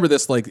 I remember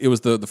this like it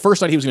was the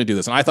first night he was going to do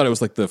this, and I thought it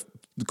was like the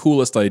the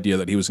coolest idea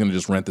that he was going to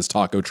just rent this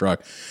taco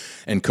truck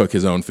and cook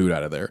his own food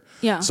out of there.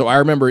 Yeah. So I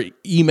remember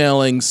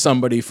emailing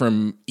somebody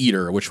from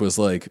Eater, which was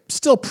like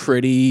still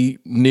pretty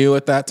new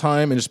at that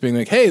time, and just being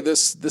like, "Hey,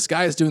 this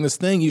guy is doing this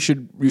thing. You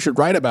should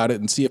write about it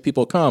and see if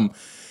people come."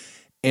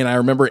 And I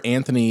remember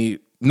Anthony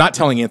not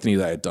telling Anthony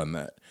that I had done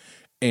that.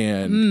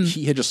 And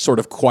he had just sort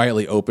of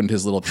quietly opened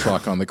his little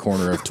truck on the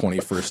corner of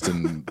 21st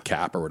and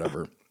Cap or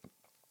whatever.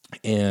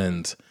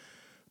 And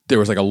there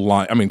was like a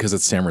line, I mean, because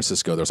it's San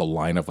Francisco, there's a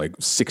line of like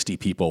 60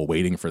 people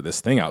waiting for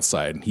this thing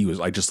outside. And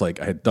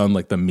I had done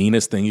like the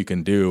meanest thing you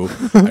can do.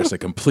 I just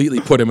like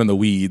completely put him in the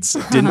weeds,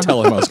 didn't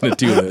tell him I was going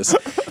to do this.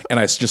 And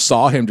I just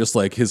saw him just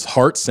like his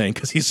heart sank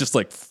because he's just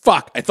like,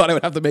 fuck, I thought I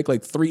would have to make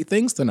like 3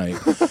 things tonight.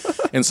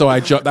 And so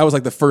that was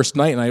like the first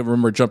night. And I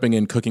remember jumping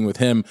in, cooking with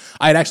him.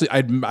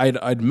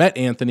 I'd met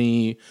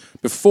Anthony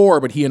before,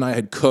 but he and I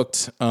had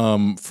cooked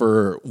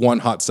for one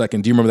hot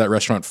second. Do you remember that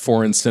restaurant,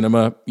 Foreign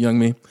Cinema, Young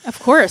Me? Of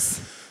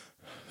course.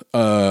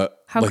 How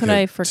could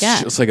I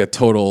forget? It's like a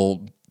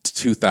total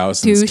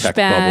 2000s tech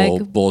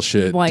bubble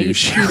bullshit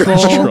douche people.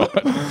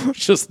 restaurant.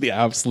 Just the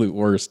absolute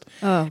worst.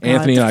 Oh, God.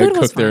 Anthony and I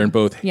cooked there fine. and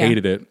both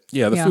hated it.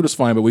 Yeah, the food was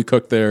fine, but we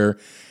cooked there,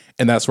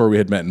 and that's where we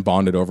had met and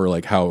bonded over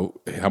like how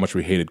much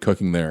we hated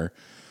cooking there.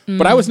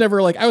 But I was never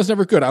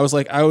good. I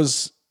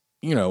was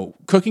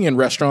cooking in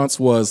restaurants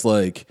was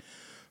like,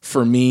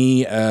 for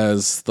me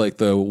as like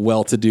the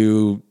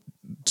well-to-do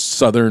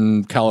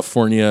Southern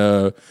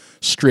California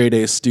straight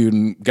A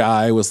student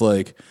guy, was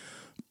like,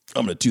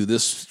 I'm going to do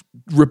this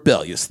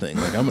rebellious thing.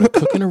 Like, I'm going to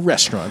cook in a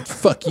restaurant.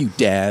 Fuck you,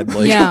 Dad.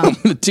 Like, I'm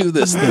going to do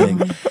this thing.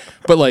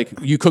 But like,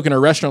 you cook in a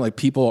restaurant, like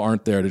people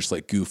aren't there to just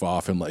like goof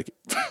off and like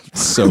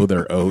sow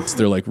their oats.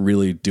 They're like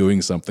really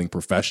doing something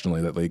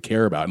professionally that they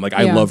care about. And like,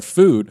 I loved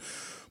food.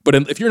 But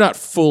if you're not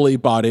fully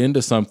bought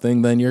into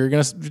something, then you're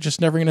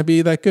just never going to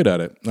be that good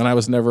at it. And I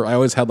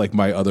always had like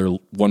my other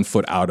one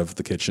foot out of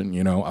the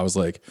kitchen. I was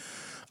like,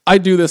 I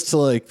do this to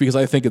like, because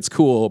I think it's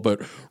cool,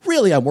 but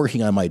really I'm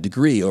working on my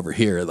degree over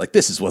here. Like,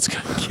 this is what's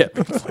going to get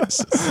me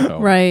places.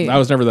 So right. I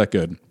was never that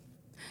good.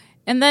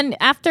 And then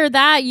after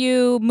that,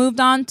 you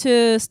moved on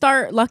to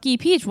start Lucky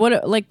Peach.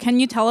 Can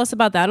you tell us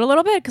about that a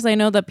little bit? Because I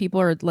know that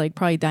people are like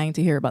probably dying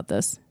to hear about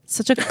this. It's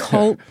such a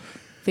cult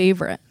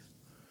favorite.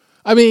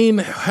 I mean,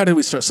 how did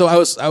we start? So I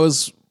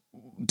was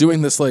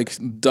doing this like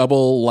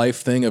double life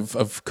thing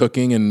of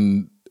cooking,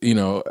 and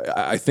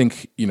I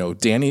think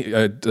Danny,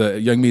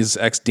 Young Me's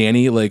ex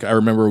Danny, like I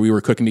remember we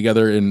were cooking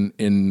together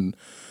in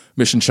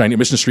Mission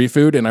Street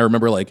Food, and I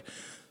remember like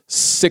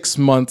 6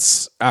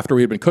 months after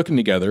we had been cooking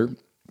together,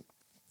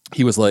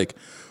 he was like,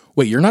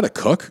 "Wait, you're not a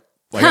cook?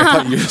 Like I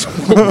thought you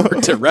just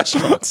worked at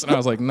restaurants." And I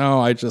was like, "No,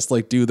 I just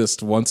like do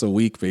this once a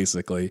week,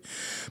 basically,"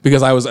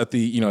 because I was at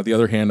the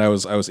other hand, I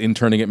was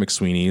interning at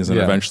McSweeney's, and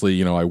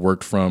eventually I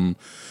worked from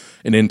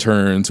an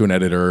intern to an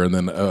editor, and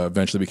then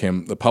eventually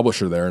became the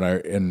publisher there.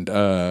 And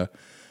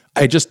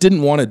I just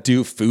didn't want to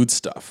do food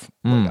stuff.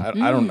 Like,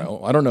 I don't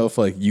know. I don't know if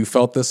like you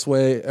felt this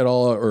way at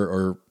all,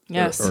 or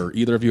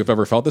either of you have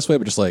ever felt this way,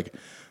 but just like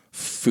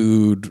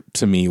food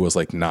to me was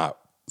like not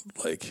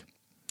like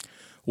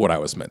what I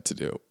was meant to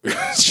do.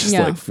 It's just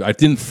like I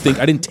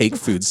didn't take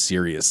food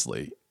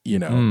seriously.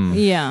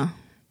 Yeah.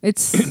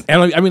 It's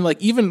and I mean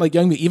like even like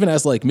Young Me, even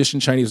as like Mission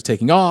Chinese was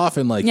taking off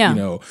and like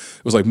it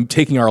was like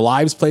taking our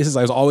lives places,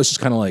 I was always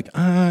just kind of like,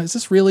 is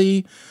this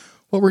really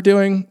what we're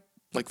doing?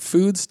 Like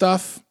food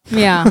stuff?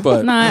 Yeah.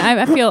 But no,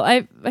 I feel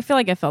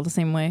like I felt the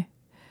same way.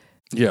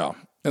 Yeah.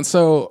 And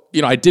so,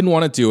 I didn't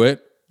want to do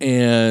it,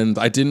 and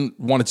I didn't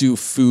want to do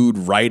food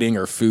writing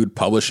or food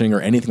publishing or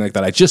anything like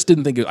that. I just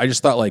didn't think I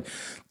just thought like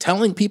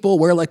telling people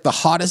where like the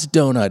hottest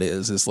donut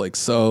is like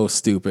so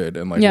stupid,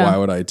 and like why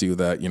would I do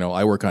that?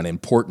 I work on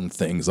important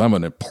things. I'm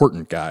an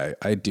important guy.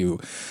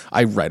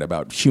 I write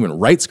about human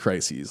rights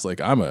crises.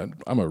 Like I'm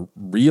a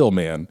real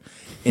man.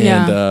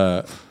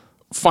 And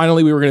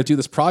finally we were going to do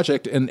this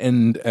project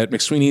and at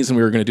McSweeney's, and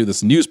we were going to do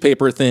this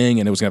newspaper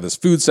thing, and it was going to have this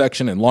food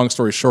section, and long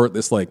story short,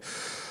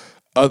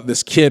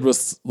 this kid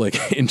was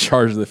like in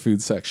charge of the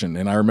food section,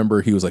 and I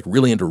remember he was like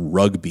really into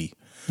rugby.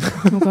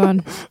 Oh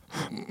God!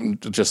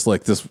 Just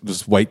like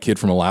this white kid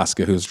from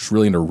Alaska who's just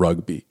really into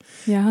rugby.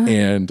 Yeah.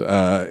 And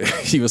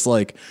he was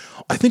like,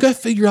 I think I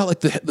figured out like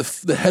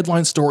the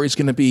headline story is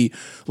going to be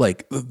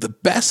like the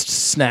best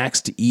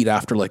snacks to eat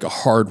after like a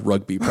hard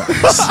rugby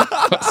practice.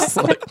 I was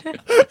like,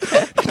 get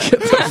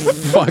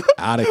the fuck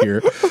out of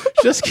here!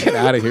 Just get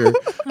out of here!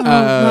 Oh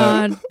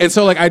God! And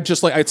so like I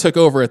took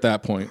over at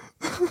that point.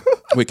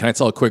 Wait, can I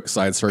tell a quick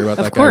side story about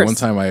that guy? One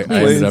time I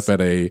ended up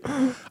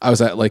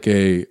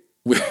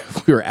we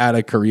were at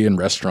a Korean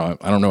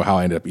restaurant. I don't know how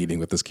I ended up eating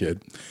with this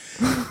kid.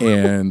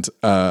 And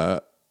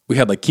we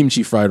had like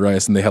kimchi fried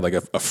rice, and they had like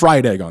a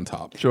fried egg on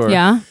top. Sure.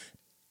 Yeah.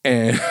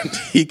 And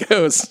he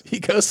goes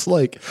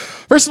like,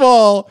 first of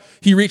all,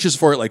 he reaches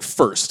for it like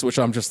first, which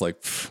I'm just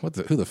like, who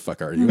the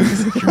fuck are you? What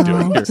is it you're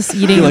doing here? Just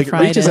eating he like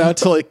fried reaches egg. out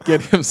to like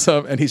get him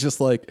some, and he's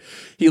just like,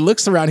 he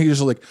looks around, he's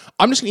just like,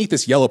 I'm just gonna eat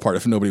this yellow part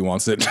if nobody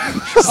wants it.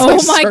 Oh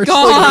my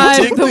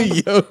God,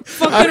 the yolk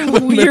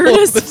fucking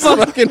weirdest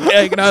fucking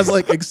egg, and I was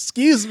like,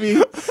 excuse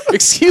me,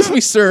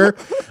 sir.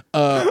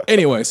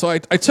 Anyway, so I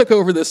took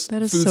over this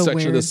food so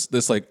section of weird.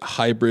 this like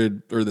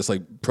hybrid or this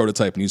like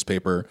prototype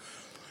newspaper.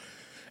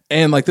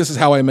 And like, this is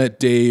how I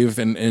met Dave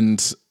and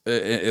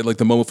like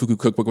the Momofuku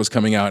cookbook was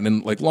coming out.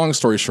 And like, long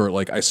story short,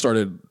 like I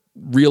started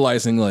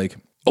realizing like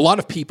a lot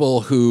of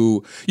people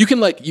who you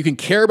can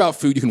care about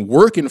food, you can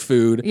work in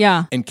food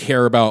and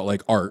care about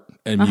like art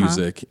and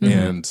music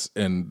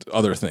and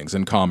other things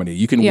and comedy.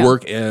 You can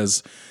work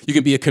you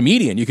can be a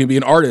comedian, you can be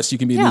an artist, you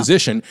can be a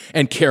musician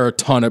and care a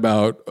ton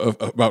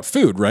about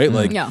food, right?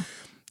 Like,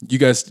 you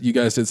guys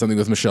did something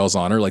with Michelle's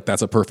Honor. Like,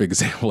 that's a perfect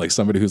example. Like,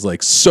 somebody who's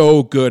like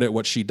so good at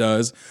what she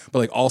does, but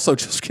like also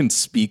just can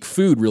speak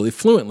food really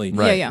fluently.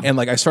 Right. Yeah. And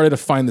like, I started to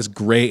find this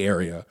gray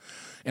area,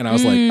 and I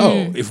was like,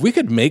 oh, if we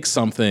could make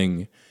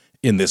something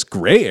in this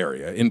gray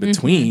area in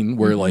between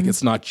where like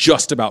it's not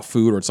just about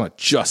food or it's not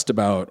just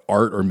about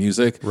art or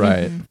music.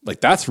 Right. Like,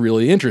 that's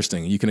really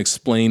interesting. You can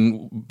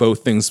explain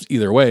both things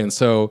either way. And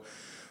so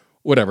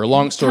whatever,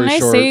 long story Can I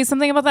short. say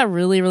something about that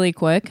really, really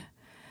quick?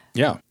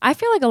 Yeah. I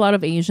feel like a lot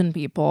of Asian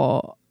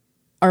people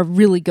are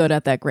really good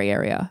at that gray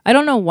area. I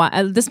don't know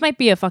why. This might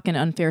be a fucking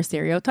unfair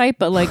stereotype,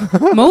 but like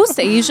most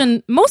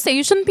Asian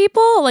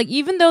people, like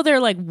even though they're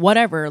like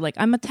whatever, like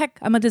I'm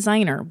a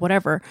designer,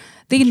 whatever,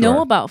 they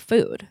know about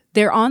food.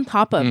 They're on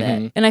top of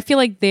it. And I feel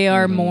like they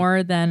are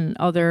more than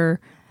other,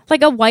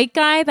 like a white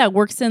guy that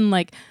works in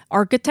like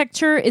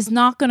architecture is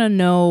not going to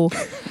know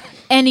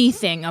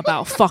anything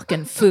about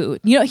fucking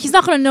food. You know, he's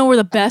not going to know where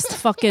the best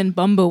fucking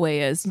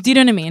Bumboe is. Do you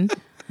know what I mean?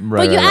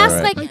 Right, But you right,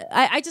 asked, right.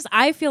 like,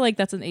 I feel like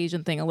that's an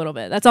Asian thing a little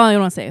bit. That's all I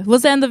want to say.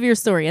 What's the end of your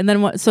story? And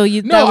then what? So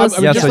you, No, that was,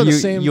 I'm Yeah, just so on the you,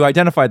 same- you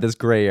identified this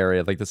gray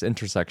area, like this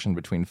intersection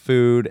between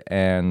food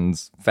and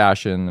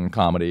fashion and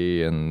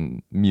comedy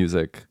and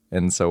music.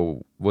 And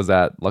so was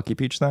that Lucky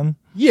Peach then?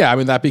 Yeah, I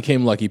mean, that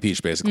became Lucky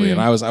Peach basically, and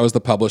I was the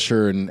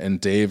publisher,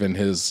 and Dave and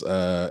his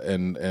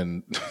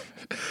and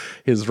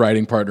his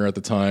writing partner at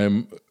the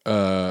time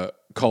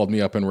called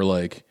me up and were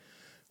like,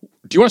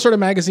 "Do you want to start a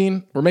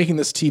magazine? We're making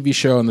this TV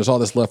show, and there's all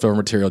this leftover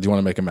material. Do you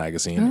want to make a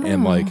magazine?"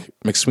 And like,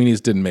 McSweeney's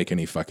didn't make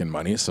any fucking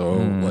money, so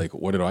like,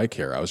 what did I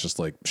care? I was just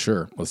like,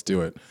 "Sure, let's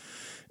do it."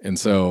 And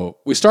so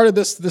we started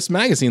this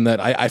magazine that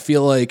I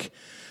feel like,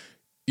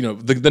 you know,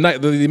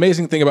 the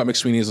amazing thing about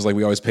McSweeney's is like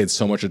we always paid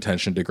so much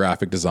attention to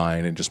graphic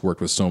design and just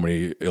worked with so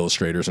many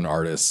illustrators and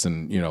artists.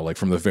 And, you know, like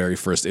from the very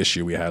first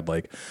issue, we had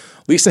like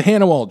Lisa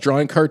Hannawalt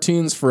drawing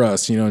cartoons for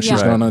us, you know, and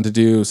she's gone on to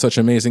do such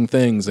amazing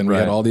things. And we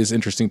had all these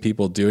interesting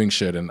people doing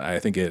shit. And I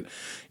think it,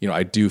 you know,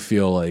 I do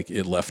feel like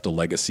it left a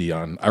legacy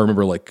on, I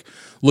remember like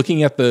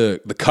looking at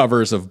the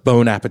covers of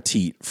Bon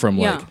Appetit from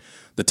like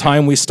the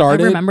time we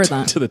started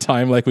to the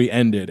time like we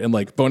ended. And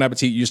like Bon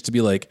Appetit used to be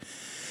like,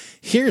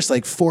 here's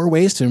like 4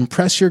 ways to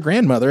impress your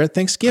grandmother at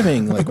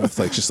Thanksgiving, like with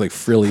like just like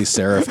frilly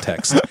serif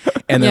text.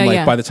 And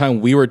then by the time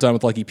we were done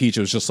with Lucky Peach,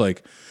 it was just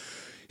like,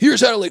 here's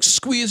how to like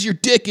squeeze your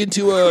dick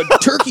into a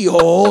turkey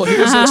hole.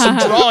 Here's like some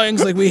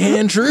drawings like we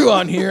hand drew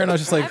on here. And I was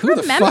just like, who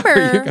the fuck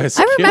are you guys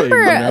kidding? I remember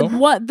you know?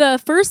 what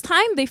the first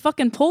time they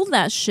fucking pulled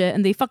that shit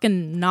and they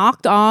fucking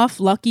knocked off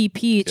Lucky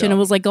Peach and it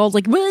was like all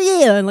like, well,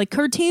 yeah, and like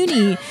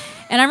cartoony.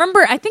 And I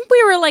remember, I think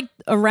we were like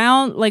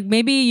around, like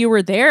maybe you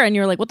were there and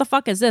you were like, what the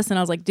fuck is this? And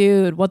I was like,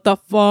 dude, what the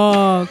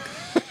fuck?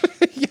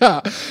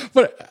 Yeah.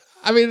 But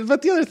I mean,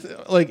 but the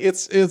other like,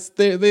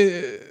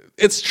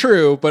 it's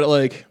true, but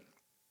like,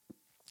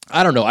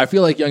 I don't know. I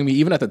feel like Young Me,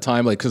 even at the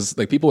time, like, because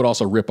like people would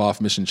also rip off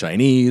Mission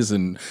Chinese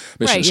and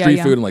Mission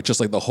Street Food and like just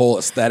like the whole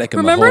aesthetic and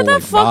remember the whole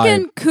that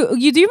like, fucking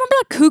you do you remember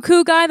that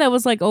cuckoo guy that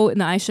was like, oh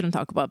no, I shouldn't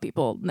talk about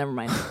people. Never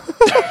mind.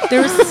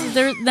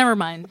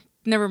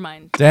 Never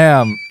mind.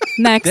 Damn.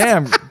 Next.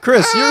 Damn,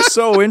 Chris, you're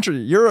so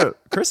interesting.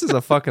 Chris is a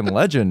fucking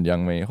legend,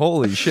 Young Me.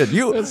 Holy shit.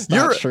 That's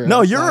not true.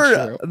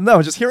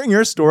 Just hearing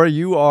your story,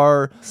 you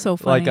are so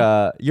funny.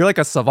 You're like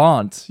a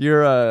savant.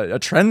 You're a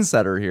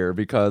trendsetter here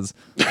because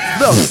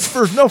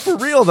for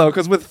real though,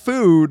 because with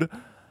food,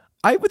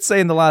 I would say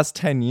in the last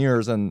 10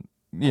 years, and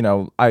you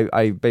know,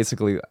 I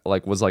basically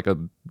like was like a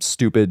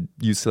stupid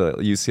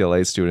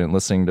UCLA student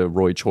listening to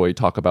Roy Choi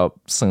talk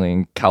about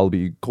slinging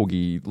kalbi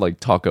kogi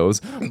like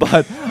tacos,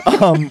 but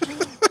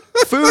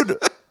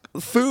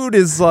food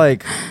is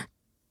like,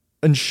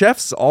 and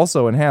chefs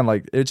also in hand,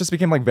 like it just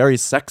became like very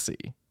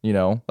sexy, you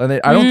know.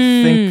 And I don't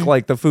think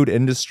like the food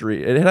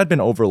industry, it had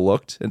been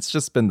overlooked. It's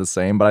just been the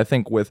same. But I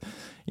think with,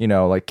 you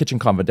know, like Kitchen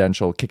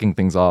Confidential kicking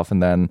things off,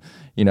 and then,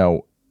 you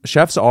know,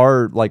 chefs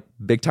are like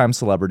big time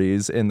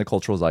celebrities in the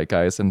cultural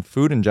zeitgeist, and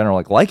food in general,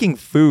 like liking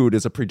food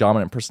is a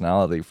predominant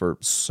personality for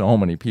so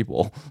many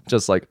people.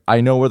 Just like,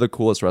 I know where the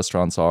coolest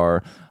restaurants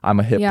are. I'm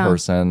a hip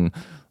person.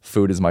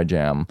 Food is my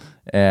jam.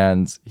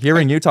 And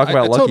hearing you talk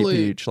about Lucky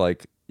Peach,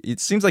 like it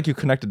seems like you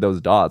connected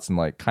those dots and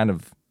like kind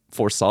of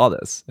foresaw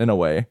this in a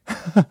way.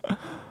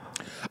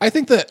 I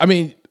think that, I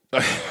mean,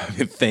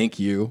 thank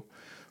you.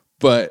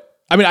 But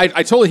I mean, I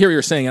totally hear what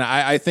you're saying. And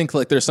I think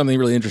like there's something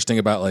really interesting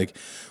about like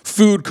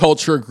food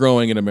culture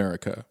growing in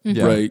America,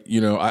 right?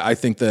 You know, I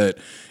think that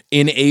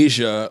in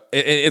Asia,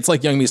 it's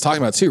like Young Mi's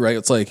talking about too, right?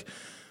 It's like,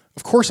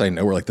 of course I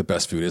know where like the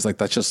best food is. Like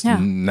that's just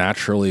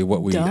naturally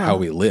what how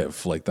we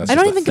live. Like that's I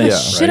don't even give a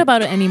shit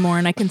about it anymore,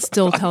 and I can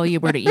still tell you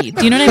where to eat.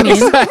 Do you know what I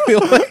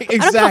mean?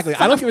 Exactly.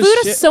 I don't give a shit.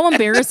 Food is so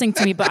embarrassing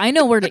to me, but I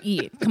know where to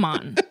eat. Come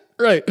on.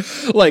 Right.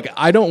 Like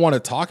I don't want to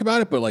talk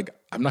about it, but like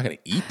I'm not going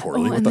to eat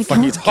poorly. What the fuck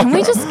are you talking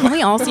about? Can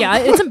we also,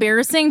 it's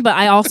embarrassing, but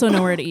I also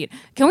know where to eat.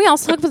 Can we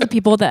also talk about the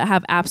people that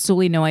have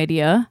absolutely no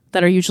idea,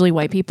 that are usually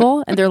white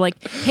people, and they're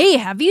like, hey,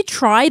 have you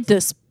tried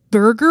this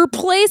burger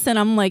place? And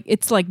I'm like,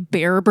 it's like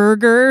Bear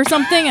Burger or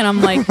something. And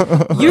I'm like,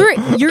 you're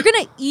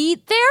going to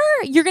eat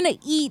there? You're going to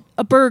eat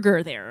a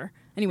burger there.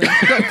 Anyway,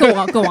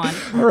 go on.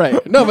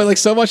 Right. No, but like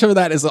so much of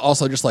that is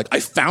also just like,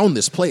 I found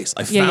this place.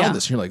 I found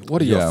this. And you're like,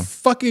 what are you, a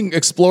fucking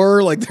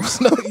explorer? Like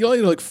there's nothing, you don't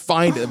need to like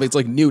find it. If it's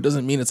like new, it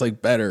doesn't mean it's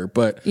like better.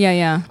 But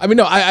yeah. I mean,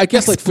 no, I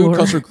guess like food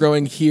culture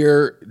growing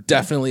here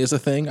definitely is a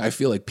thing. I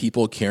feel like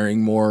people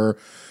caring more,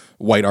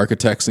 white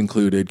architects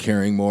included,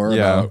 caring more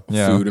about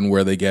food and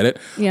where they get it.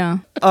 Yeah.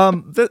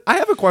 I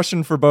have a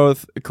question for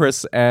both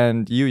Chris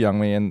and you,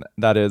 Youngmi, and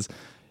that is,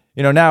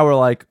 you know, now we're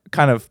like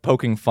kind of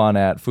poking fun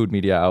at food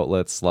media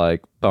outlets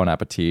like Bon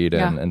Appetit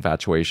and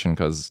Infatuation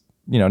because,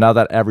 you know, now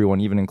that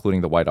everyone, even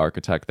including the white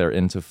architect, they're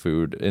into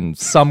food in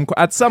some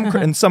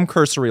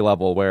cursory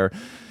level where,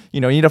 you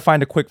know, you need to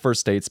find a quick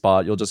first date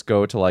spot. You'll just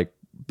go to like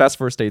best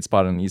first date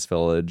spot in East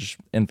Village,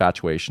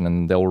 Infatuation,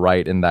 and they'll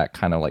write in that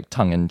kind of like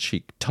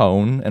tongue-in-cheek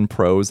tone and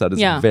prose that is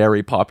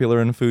very popular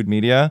in food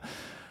media.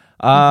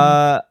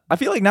 I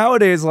feel like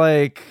nowadays,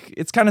 like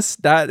it's kind of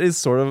that is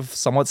sort of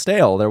somewhat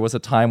stale. There was a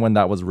time when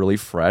that was really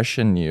fresh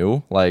and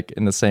new, like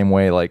in the same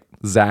way, like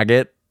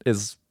Zagat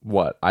is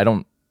what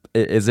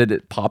is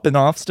it popping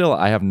off still?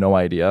 I have no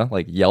idea.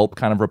 Like Yelp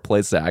kind of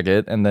replaced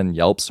Zagat, and then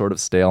Yelp's sort of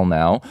stale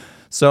now.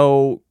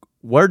 So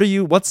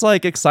what's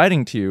like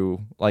exciting to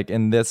you, like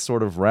in this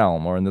sort of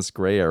realm or in this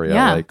gray area?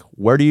 Like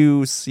where do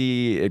you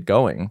see it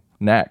going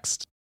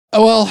next?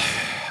 Oh, well,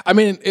 I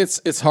mean,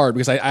 it's hard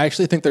because I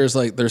actually think there's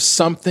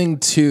something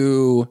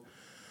to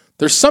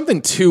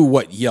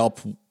what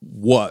Yelp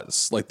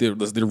was, like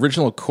the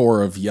original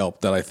core of Yelp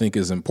that I think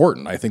is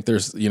important. I think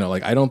there's, you know,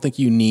 like I don't think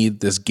you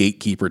need this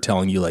gatekeeper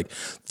telling you like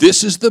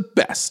this is the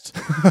best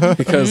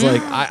because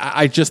like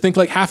I just think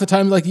like half the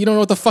time like you don't know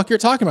what the fuck you're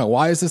talking about.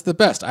 Why is this the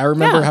best? I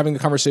remember having a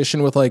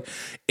conversation with like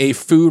a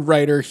food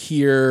writer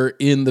here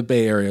in the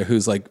Bay Area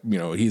who's like, you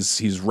know,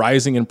 he's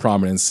rising in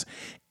prominence.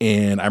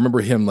 And I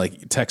remember him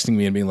like texting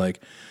me and being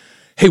like,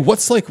 hey,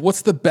 what's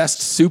the best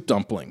soup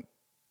dumpling?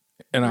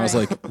 And I was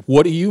like,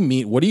 what do you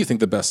mean? What do you think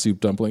the best soup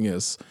dumpling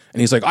is?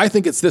 And he's like, I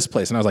think it's this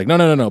place. And I was like,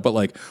 no. But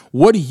like,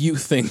 what do you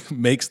think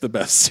makes the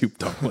best soup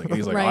dumpling? And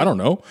he's like, I don't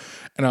know.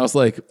 And I was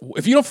like,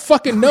 if you don't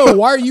fucking know,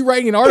 why are you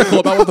writing an article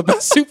about what the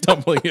best soup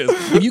dumpling is?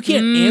 If you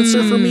can't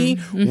answer for me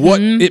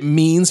what it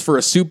means for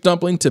a soup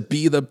dumpling to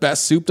be the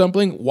best soup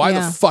dumpling, why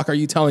the fuck are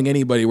you telling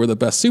anybody where the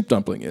best soup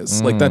dumpling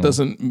is? Like, that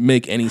doesn't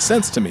make any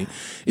sense to me.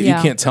 If you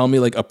can't tell me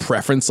like a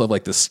preference of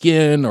like the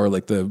skin or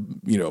like the,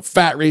 you know,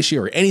 fat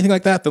ratio or anything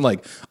like that, then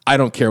like, I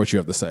don't care what you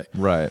have to say.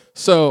 Right.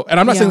 So, and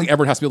I'm not saying like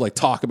everyone has to be like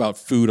talk about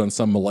food on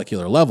some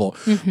molecular level,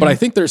 but I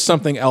think there's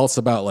something else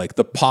about like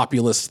the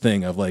populist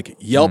thing of like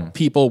Yelp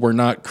people were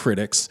not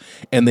critics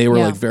and they were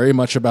like very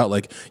much about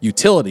like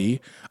utility.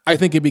 I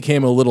think it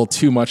became a little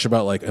too much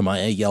about like, am I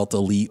a Yelp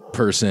elite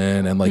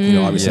person? And like, you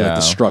know, obviously like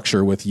the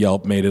structure with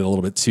Yelp made it a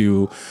little bit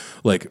too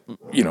like,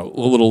 you know,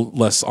 a little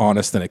less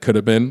honest than it could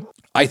have been.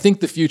 I think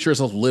the future is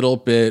a little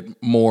bit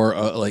more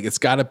like it's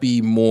got to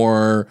be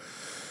more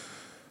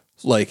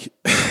like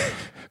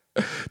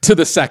to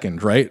the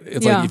second, right?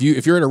 It's like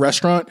if you're at a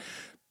restaurant,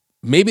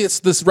 maybe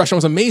this restaurant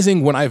was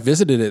amazing when I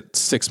visited it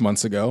 6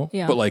 months ago,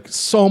 but like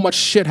so much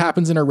shit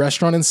happens in a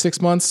restaurant in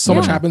 6 months. So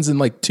much happens in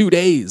like 2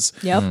 days.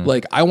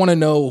 Like I want to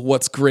know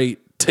what's great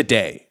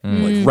today,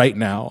 like right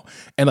now.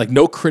 And like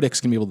no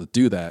critics can be able to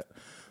do that,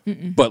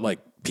 but like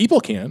people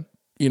can,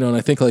 you know, and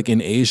I think like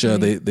in Asia,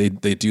 they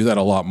do that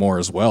a lot more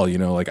as well. You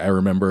know, like I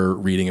remember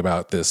reading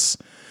about this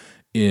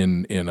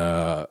in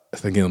I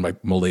think in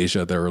like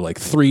Malaysia, there were like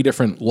 3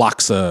 different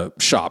laksa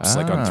shops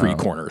like on 3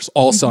 corners,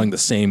 all selling the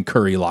same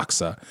curry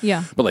laksa.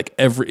 But like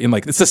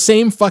it's the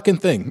same fucking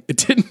thing. It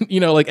didn't, you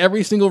know, like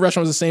every single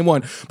restaurant was the same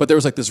one, but there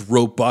was like this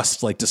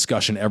robust like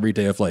discussion every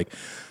day of like,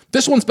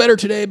 this one's better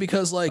today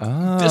because like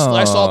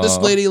I saw this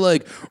lady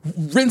like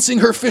rinsing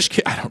her fish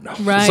I don't know.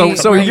 Right.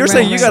 So you're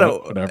saying you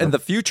gotta, and the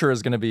future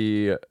is gonna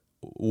be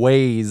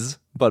Waze,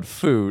 but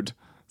food.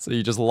 So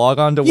you just log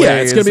on to Waze. Yeah,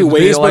 it's going to be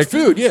Waze like,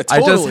 food. Yeah,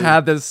 totally. I just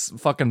had this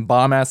fucking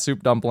bomb-ass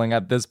soup dumpling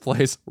at this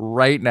place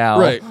right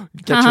now. Right.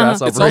 Get your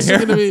ass over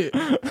here.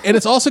 And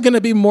it's also going to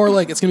be more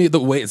like, it's going to be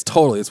the way, it's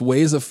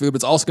Waze of food, but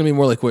it's also going to be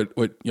more like what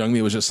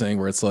Youngmi was just saying,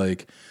 where it's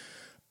like,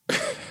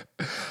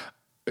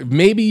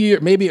 maybe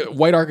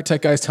White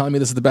Architect guys telling me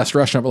this is the best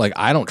restaurant, but like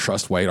I don't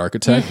trust White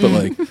Architect, but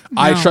like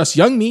I trust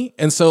Young Me,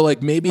 and so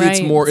like maybe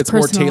it's more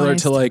tailored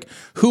to like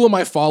who am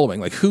I following,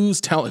 like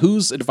whose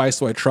advice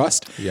do I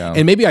trust,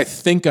 and maybe I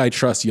think I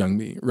trust Young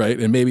Me, right,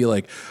 and maybe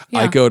like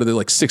I go to the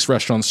like 6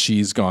 restaurants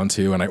she's gone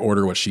to and I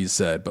order what she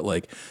said, but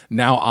like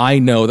now I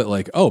know that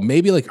like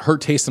maybe like her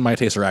taste and my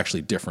taste are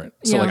actually different,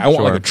 so like I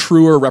want like a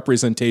truer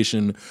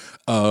representation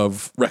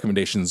of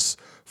recommendations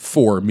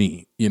for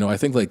me. I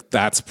think like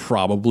that's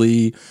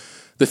probably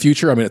the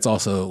future. I mean, it's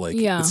also like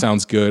it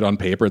sounds good on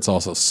paper. It's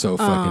also so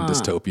fucking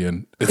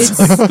dystopian.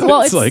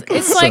 It's like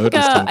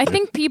I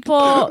think people,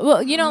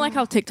 like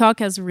how TikTok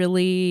has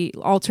really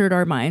altered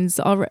our minds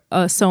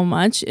so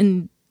much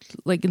in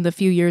the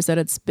few years that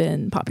it's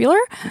been popular.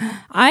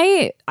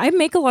 I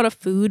make a lot of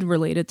food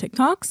related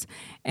TikToks,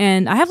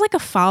 and I have like a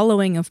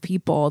following of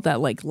people that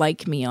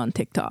like me on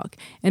TikTok.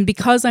 And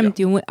because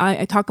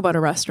I talk about a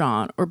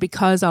restaurant, or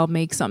because I'll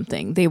make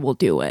something, they will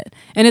do it.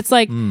 And it's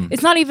like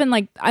it's not even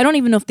like I don't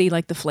even know if they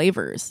like the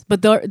flavors,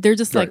 but they're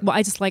just like, well,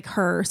 I just like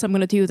her, so I'm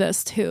gonna do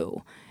this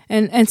too.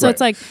 And so it's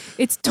like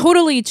it's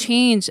totally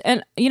changed.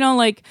 And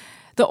like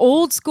the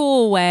old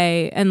school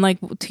way, and like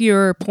to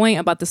your point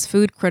about this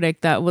food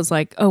critic that was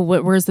like, oh,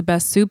 where's the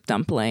best soup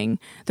dumpling?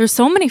 There's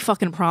so many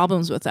fucking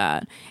problems with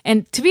that.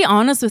 And to be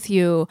honest with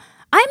you,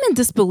 I'm in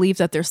disbelief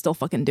that they're still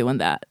fucking doing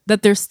that.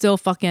 That there's still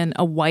fucking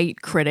a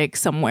white critic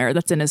somewhere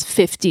that's in his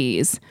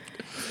 50s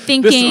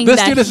thinking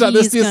this dude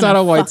is not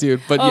a white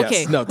dude, but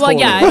yes, no, totally,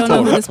 well, yeah, I don't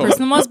know who this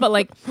person was, but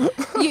like,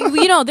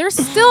 there's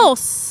still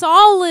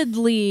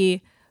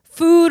solidly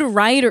food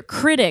writer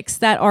critics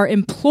that are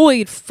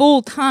employed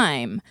full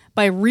time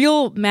by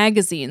real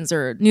magazines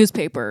or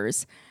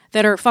newspapers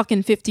that are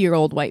fucking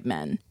 50-year-old white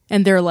men,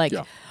 and they're like,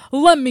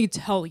 let me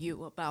tell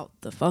you about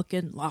the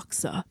fucking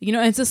laksa.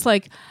 It's just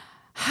like,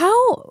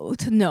 how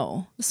to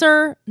know,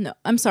 sir? No,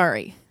 I'm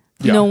sorry,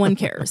 no one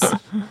cares.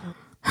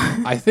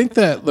 I think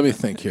that, let me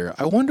think here.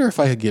 I wonder if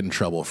I could get in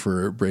trouble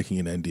for breaking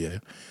an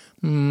NDA.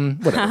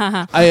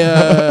 Whatever.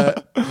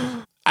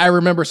 I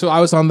remember. So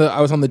I was on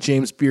the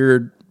James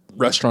Beard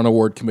Restaurant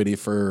Award Committee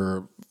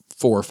for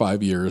 4 or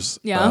 5 years.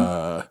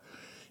 Yeah.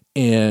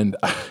 And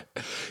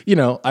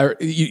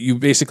you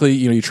basically,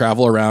 you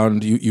travel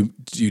around, you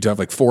have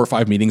like 4 or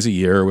 5 meetings a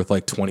year with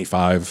like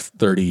 25,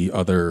 30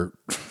 other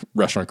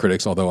restaurant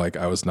critics, although like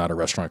I was not a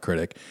restaurant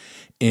critic.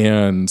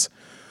 And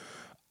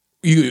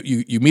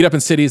you meet up in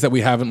cities that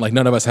we haven't, like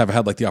none of us have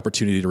had like the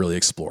opportunity to really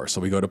explore.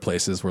 So we go to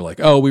places where like,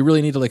 oh, we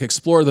really need to like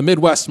explore the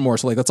Midwest more.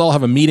 So like, let's all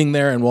have a meeting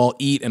there, and we'll all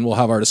eat, and we'll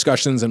have our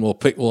discussions, and we'll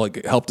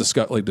like help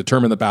discuss, like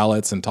determine the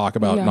ballots and talk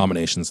about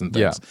nominations and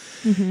things.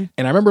 Yeah. Mm-hmm.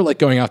 And I remember like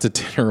going out to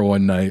dinner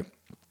one night,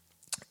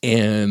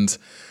 and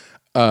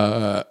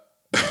I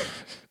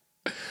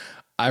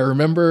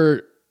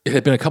remember it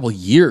had been a couple of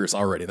years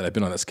already that I'd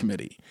been on this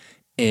committee,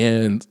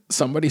 and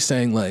somebody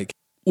saying like,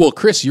 well,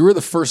 Chris, you were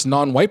the first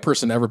non-white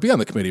person to ever be on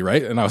the committee,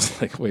 right? And I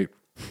was like, wait,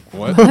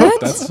 what?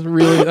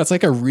 That's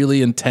like a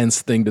really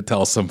intense thing to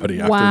tell somebody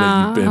after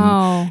that you've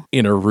been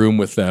in a room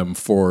with them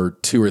for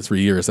 2 or 3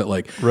 years, that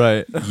like,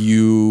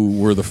 you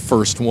were the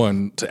first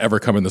one to ever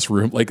come in this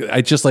room. Like,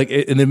 I just like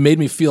it, and it made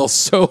me feel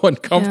so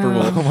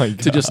uncomfortable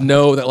to just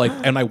know that like,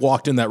 and I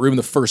walked in that room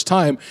the first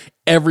time,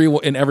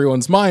 in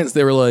everyone's minds,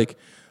 they were like,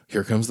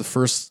 here comes the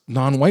first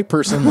non-white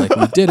person. Like,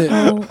 we did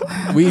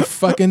it. We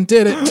fucking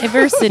did it.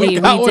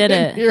 Diversity. we did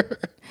it. Here.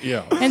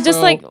 Yeah. And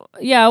just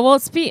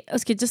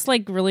just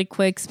like really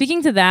quick,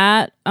 speaking to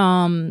that,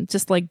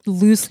 just like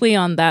loosely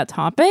on that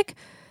topic,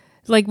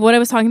 like what I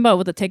was talking about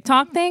with the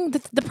TikTok thing,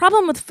 the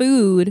problem with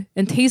food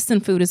and taste in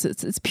food is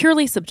it's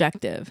purely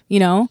subjective,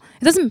 It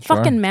doesn't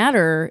fucking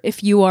matter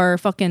if you are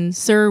fucking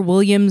Sir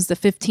Williams the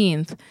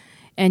 15th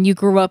and you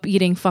grew up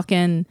eating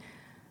fucking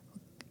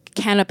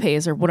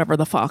canapes or whatever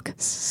the fuck.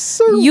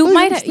 You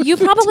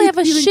probably have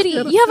a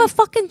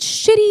fucking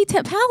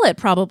shitty palate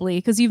probably,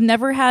 because you've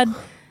never had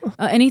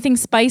anything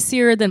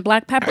spicier than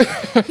black pepper.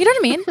 You know what I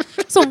mean?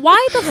 So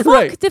why the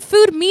fuck did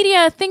food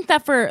media think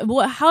that for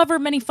however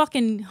many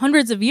fucking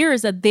hundreds of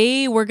years that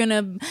we're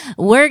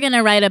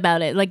gonna write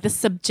about it, like the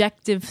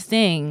subjective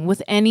thing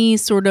with any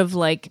sort of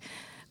like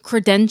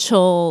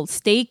credential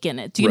stake in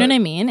it? Do you know what I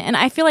mean? And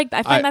I feel like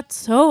I find that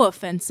so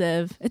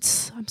offensive.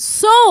 I'm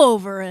so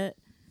over it.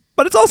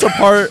 But it's also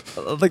part,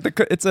 like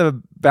it's a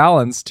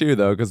balance too,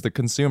 though, because the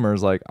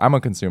consumer's like, I'm a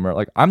consumer,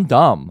 like I'm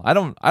dumb. I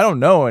don't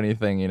know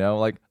anything,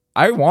 like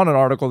I want an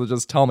article to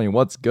just tell me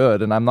what's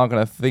good, and I'm not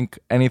gonna think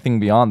anything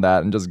beyond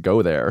that and just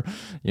go there,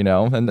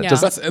 And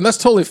that's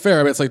totally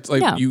fair. I mean, it's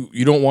like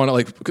you don't want to,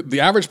 like,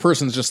 the average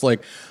person's just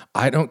like,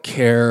 I don't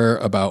care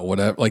about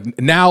whatever. Like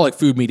now, like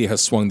food media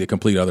has swung the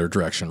complete other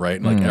direction, right?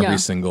 And like every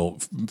single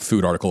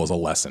food article is a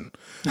lesson.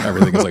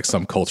 Everything is like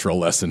some cultural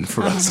lesson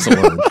for us to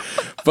learn.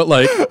 But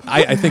like,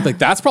 I think like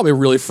that's probably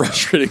really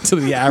frustrating to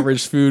the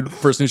average food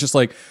person who's just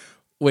like,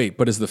 wait,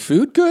 but is the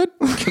food good?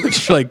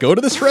 Should I go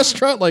to this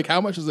restaurant? Like,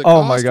 how much does it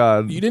Oh cost? my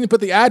God. You didn't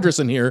put the address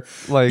in here.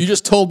 Like, you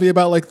just told me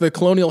about like the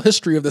colonial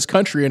history of this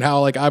country and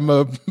how like I'm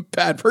a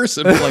bad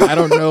person. But like, I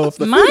don't know if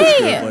the food is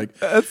good. Like,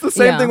 it's the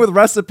same thing with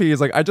recipes.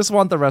 Like, I just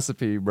want the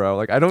recipe, bro.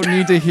 Like, I don't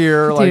need to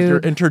hear like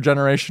your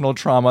intergenerational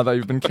trauma that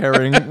you've been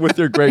carrying with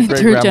your great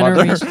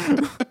grandmother.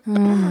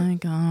 Oh my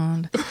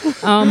God.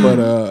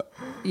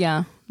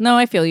 Yeah. No,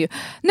 I feel you.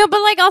 No,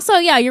 but like also,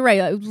 yeah, you're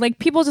right. Like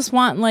people just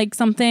want like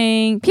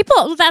something.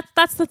 People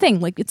that's the thing.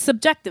 Like it's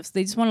subjective. So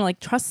they just want to like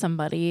trust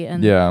somebody.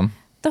 And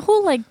the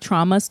whole like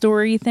trauma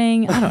story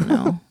thing. I don't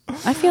know.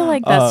 I feel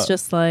like that's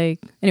just like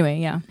anyway.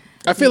 Yeah.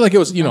 I feel like it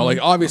was like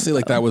obviously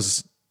like that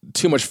was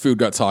too much food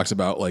got talked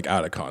about like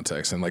out of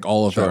context and like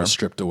all of that was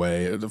stripped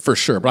away for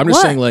sure. But I'm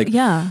just saying like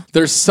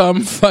there's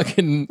some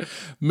fucking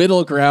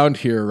middle ground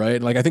here,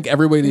 right? Like I think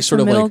everybody's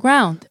sort of middle like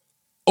ground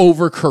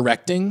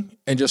overcorrecting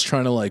and just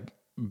trying to like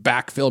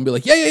backfill and be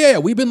like, yeah,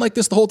 we've been like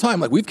this the whole time.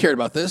 Like we've cared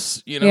about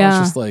this, It's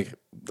just like,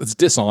 it's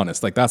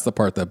dishonest. Like that's the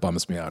part that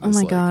bums me out. Oh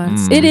my God.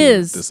 It's it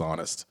is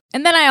dishonest.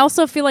 And then I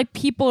also feel like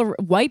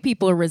white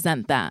people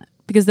resent that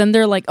because then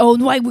they're like, oh,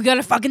 why we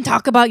gotta fucking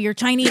talk about your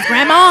Chinese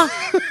grandma?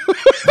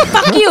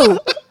 Fuck you.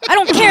 I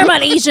don't care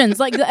about Asians.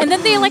 Like, and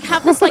then they like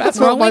have this like. That's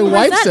what my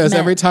wife resentment. says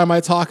every time I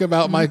talk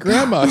about my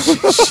grandma.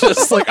 She's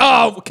just like,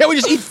 "Oh, can't we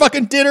just eat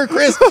fucking dinner,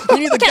 Chris? You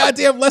need the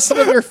goddamn lesson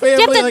of your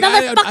family." Get like,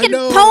 another fucking I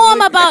know, poem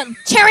like, about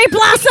cherry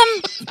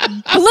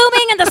blossom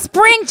blooming in the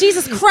spring.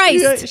 Jesus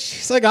Christ! Yeah,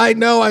 she's like, I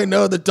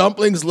know. The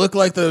dumplings look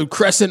like the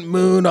crescent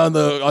moon on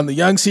the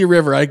Yangtze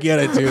River. I get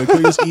it, dude. Can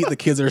we just eat? The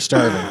kids are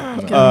starving.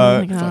 Oh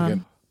my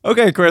God.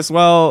 Okay, Chris.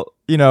 Well,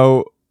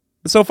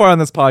 so far on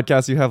this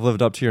podcast, you have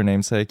lived up to your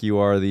namesake. You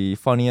are the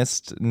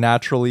funniest,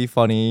 naturally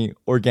funny,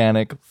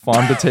 organic,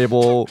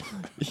 farm-to-table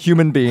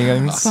human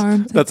beings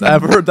that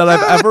I've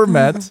ever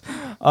met.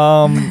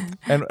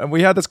 And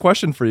we had this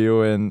question for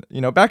you. And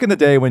back in the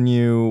day when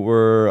you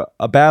were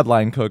a bad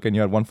line cook and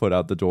you had one foot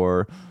out the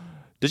door,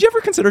 did you ever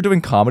consider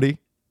doing comedy?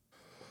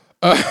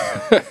 No,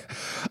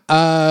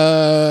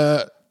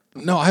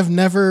 I've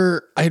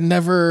never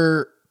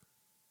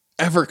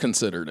ever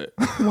considered it.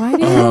 Why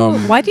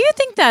do you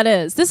think that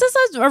is? This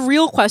is a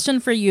real question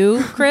for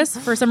you, Chris.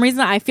 For some reason,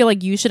 I feel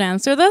like you should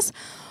answer this.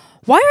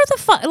 Why are the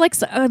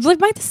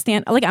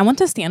I went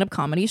to a stand-up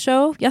comedy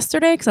show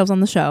yesterday because I was on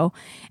the show,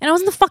 and I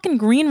was in the fucking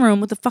green room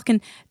with the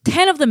fucking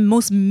 10 of the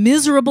most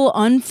miserable,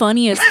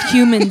 unfunniest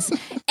humans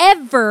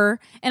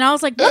ever, and I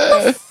was like,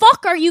 what the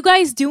fuck are you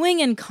guys doing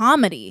in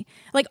comedy?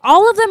 Like,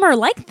 all of them are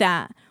like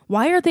that.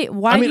 Why are they?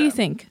 Why do you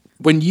think?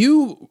 When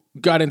you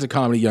got into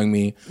comedy, Young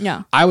Me,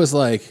 I was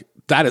like,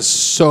 that is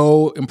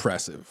so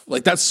impressive.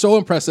 Like, that's so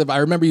impressive. I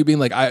remember you being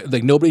like,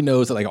 nobody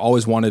knows that I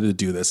always wanted to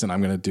do this and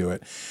I'm going to do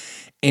it.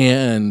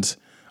 And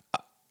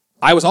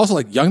I was also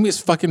like, Young Me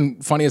is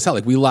fucking funny as hell.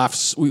 Like we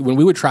laugh, when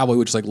we would travel, we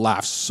would just like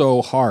laugh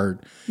so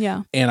hard.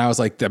 Yeah. And I was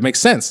like, that makes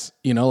sense.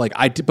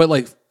 But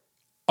like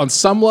on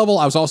some level,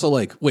 I was also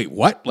like, wait,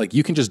 what? Like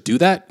you can just do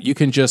that? You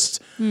can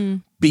just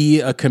be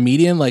a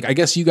comedian? Like, I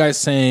guess you guys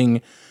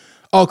saying,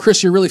 oh,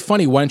 Chris, you're really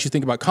funny. Why don't you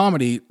think about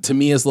comedy? To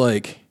me is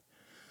like,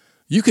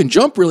 you can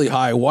jump really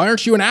high. Why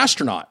aren't you an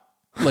astronaut?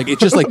 Like, it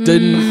just like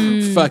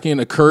didn't fucking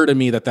occur to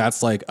me that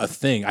that's like a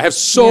thing. I have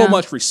so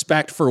much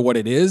respect for what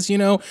it is,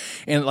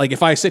 And like,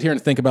 if I sit here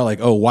and think about like,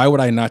 oh, why would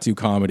I not do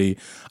comedy?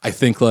 I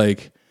think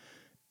like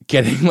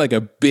getting like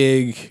a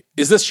big,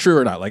 is this true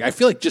or not? Like, I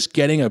feel like just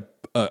getting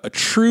a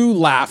true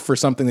laugh for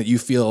something that you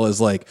feel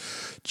is like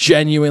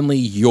genuinely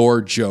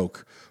your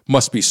joke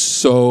must be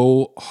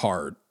so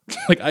hard.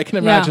 Like I can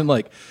imagine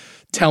like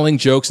telling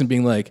jokes and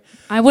being like,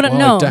 I wouldn't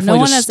know. I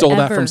definitely just stole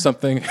that from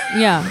something.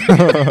 Yeah.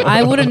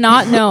 I would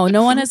not know.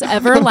 No one has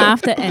ever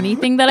laughed at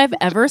anything that I've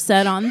ever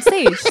said on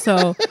stage.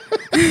 So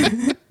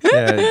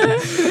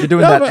yeah, you're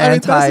doing that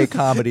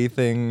anti-comedy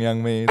thing,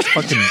 Young Me. It's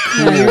fucking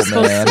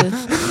cool, man.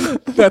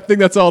 That thing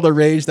that's all the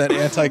rage, that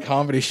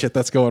anti-comedy shit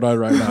that's going on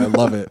right now. I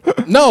love it.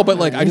 No, but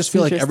like I just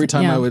feel like every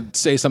time I would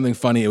say something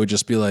funny, it would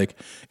just be like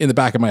in the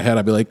back of my head,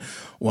 I'd be like,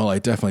 well, I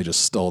definitely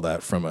just stole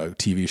that from a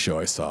TV show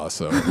I saw.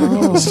 So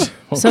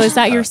so is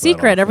that your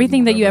secret?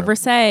 Everything that you ever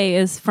say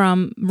is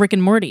from Rick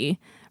and Morty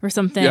or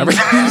something. Yeah,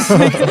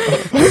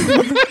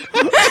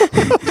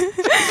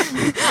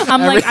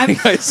 I'm like,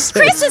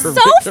 Chris is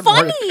so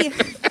funny.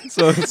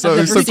 So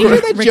did you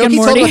hear that joke he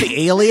told about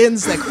the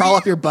aliens that crawl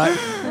up your butt?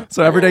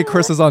 So every day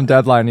Chris is on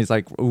deadline. He's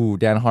like, ooh,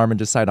 Dan Harmon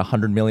just signed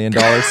 $100 million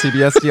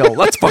CBS deal.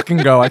 Let's fucking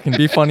go. I can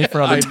be funny for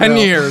another 10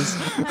 years.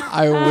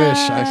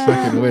 I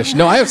fucking wish.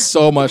 No, I have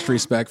so much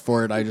respect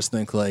for it. I just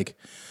think like,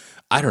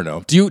 I don't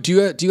know. Do you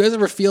guys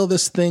ever feel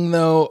this thing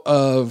though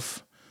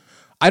of,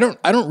 I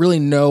don't really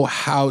know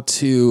how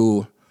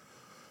to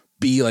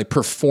be like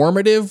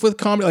performative with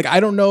comedy. Like, I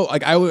don't know.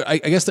 Like I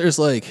guess there's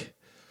like,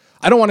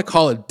 I don't want to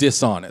call it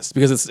dishonest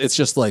because it's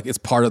just like it's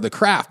part of the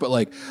craft. But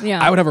like,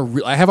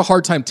 I have a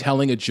hard time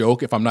telling a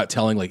joke if I'm not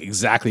telling like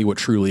exactly what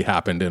truly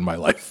happened in my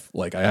life.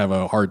 Like I have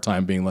a hard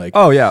time being like,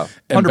 oh yeah,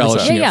 100%.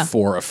 embellishing it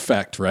for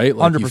effect, right?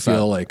 Like 100%. You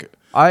feel like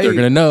they're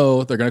gonna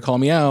know, they're gonna call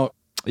me out.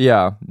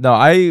 Yeah, no,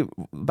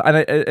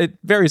 it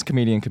varies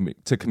comedian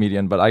to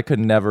comedian, but I could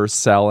never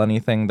sell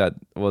anything that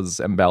was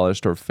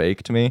embellished or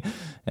fake to me,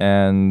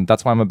 and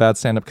that's why I'm a bad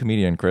stand-up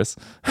comedian, Chris.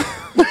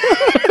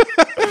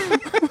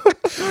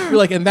 You're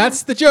like, and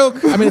that's the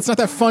joke. I mean, it's not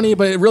that funny,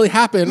 but it really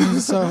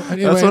happened. So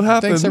anyway, that's what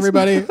happens. Thanks,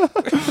 everybody.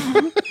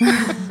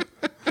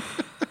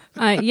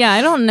 Yeah,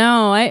 I don't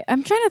know.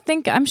 I'm trying to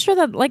think. I'm sure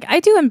that like I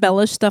do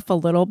embellish stuff a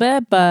little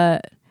bit,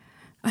 but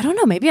I don't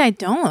know. Maybe I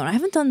don't. I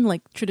haven't done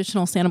like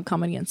traditional stand-up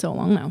comedy in so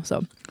long now.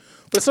 So,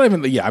 but it's not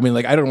even. Yeah, I mean,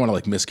 like I don't want to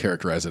like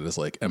mischaracterize it as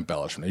like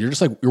embellishment. You're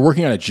just like you're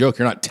working on a joke.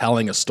 You're not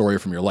telling a story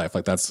from your life.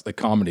 Like that's like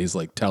comedy is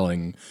like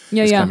telling.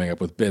 Coming up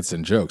with bits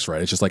and jokes,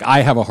 right? It's just like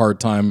I have a hard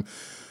time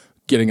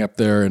getting up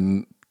there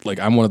and like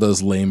I'm one of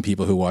those lame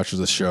people who watches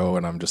a show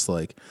and I'm just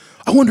like,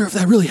 I wonder if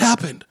that really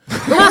happened.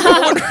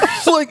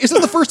 Like, is this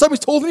the first time he's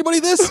told anybody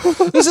this?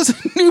 This is a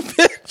new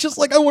bit. Just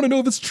like I want to know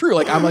if it's true.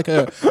 Like I'm like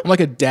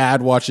a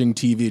dad watching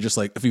TV. Just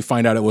like if you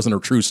find out it wasn't a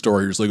true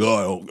story, you're just like,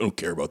 oh, I don't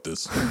care about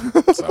this.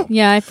 So.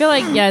 Yeah, I feel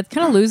like it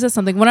kind of loses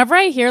something. Whenever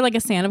I hear like a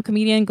stand-up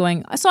comedian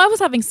going, so I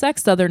was having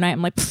sex the other night.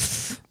 I'm like,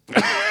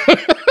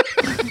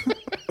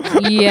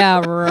 yeah,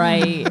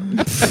 right.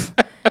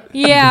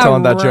 Yeah,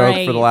 telling that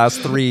joke for the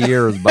last 3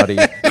 years, buddy.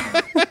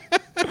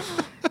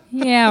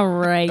 Yeah,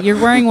 right. You're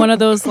wearing one of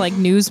those like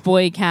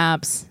newsboy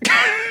caps.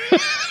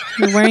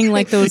 You're wearing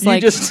like those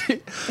like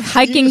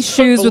hiking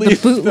shoes with the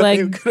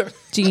bootleg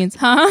jeans,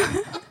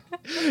 huh?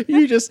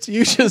 You just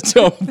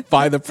don't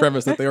buy the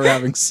premise that they were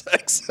having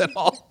sex at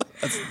all.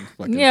 That's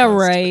fucking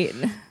right.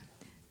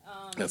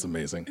 That's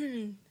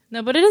amazing.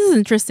 No, but it is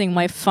interesting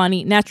why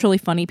naturally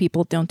funny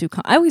people don't do.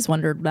 I always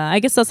wondered that. I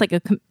guess that's like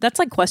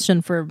a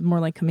question for more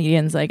like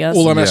comedians, I guess.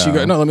 Well, let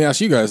me ask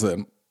you guys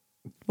then.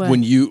 What?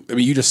 You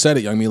just said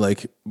it, Young.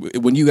 Like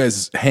when you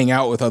guys hang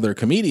out with other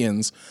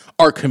comedians,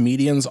 are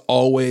comedians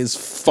always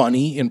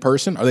funny in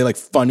person? Are they like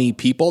funny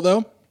people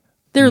though?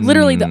 They're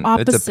literally the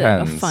opposite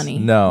of funny.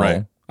 No.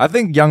 Right. I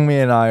think Youngmi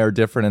and I are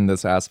different in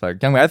this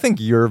aspect. Youngmi, I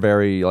think you're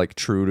very like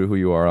true to who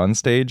you are on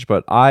stage,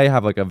 but I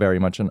have like a very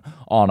much an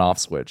on-off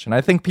switch. And I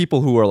think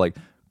people who are like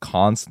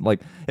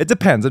it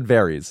depends, it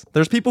varies.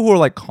 There's people who are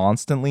like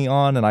constantly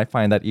on, and I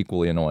find that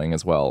equally annoying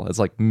as well. It's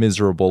like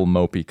miserable,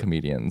 mopey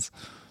comedians.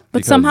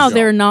 But somehow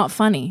they're not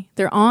funny.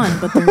 They're on,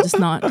 but they're just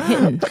not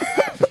hitting.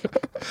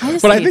 I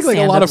think like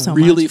a lot of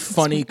really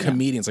funny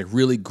comedians, like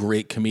really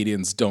great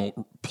comedians,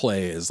 don't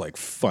play as like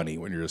funny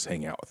when you're just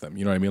hanging out with them.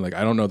 You know what I mean? Like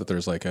I don't know that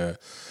there's like a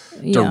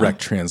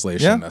direct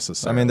translation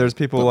necessarily. I mean, there's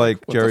people like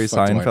Jerry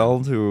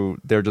Seinfeld who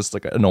they're just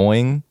like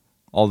annoying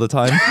all the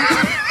time.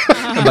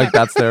 And, like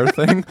that's their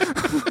thing.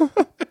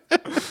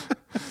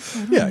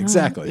 Yeah,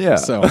 exactly. Yeah.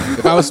 So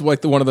if I was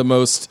like one of the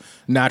most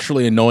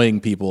naturally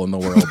annoying people in the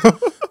world,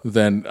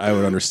 then I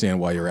would understand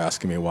why you're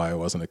asking me why I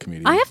wasn't a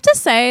comedian. I have to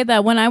say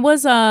that when I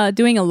was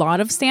doing a lot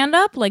of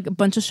stand-up, like a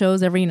bunch of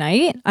shows every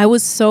night, I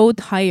was so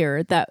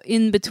tired that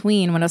in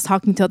between when I was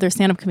talking to other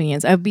stand-up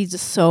comedians, I would be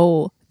just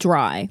so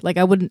dry. Like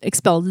I wouldn't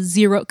expel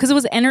zero, because it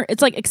was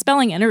it's like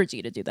expelling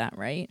energy to do that,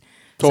 right?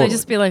 Totally. So I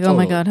just be like, oh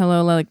my God,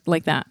 hello,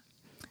 like that.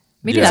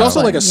 Maybe it's that's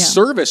also like a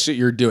service that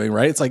you're doing,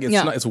 right? It's like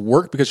it's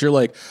work because you're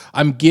like,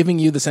 I'm giving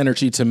you this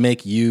energy to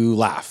make you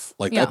laugh.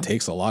 Like that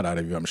takes a lot out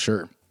of you, I'm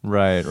sure.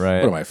 Right. What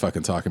am I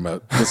fucking talking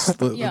about?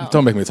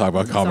 Don't make me talk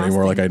about comedy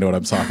anymore. Like I know what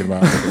I'm talking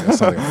about. I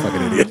sound like a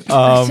fucking idiot.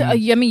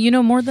 I mean, you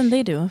know more than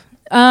they do.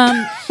 All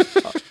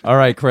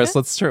right, Chris.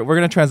 We're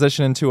gonna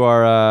transition into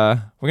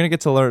our. We're gonna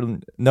get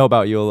to know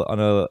about you on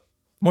a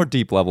more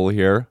deep level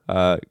here.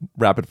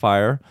 Rapid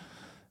fire.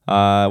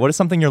 What is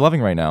something you're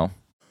loving right now?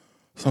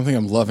 Something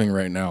I'm loving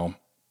right now.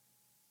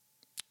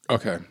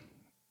 Okay. I'm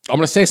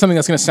going to say something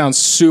that's going to sound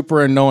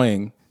super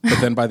annoying,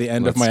 but then by the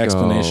end of my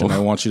explanation, I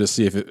want you to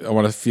see if I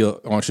want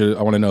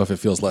to know if it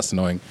feels less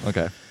annoying.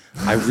 Okay.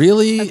 I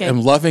really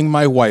am loving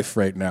my wife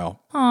right now.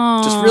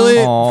 Aww. Just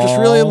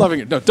really loving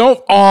it. No,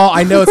 don't.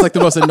 I know it's like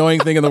the most annoying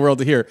thing in the world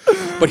to hear,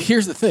 but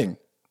here's the thing.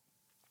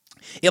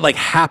 It like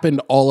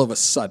happened all of a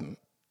sudden.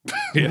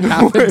 It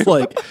happened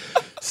like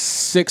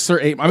 6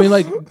 or 8. I mean,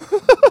 like,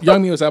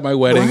 Youngmi was at my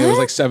wedding. It was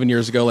like 7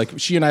 years ago. Like,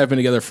 she and I have been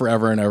together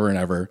forever and ever and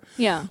ever.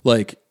 Yeah.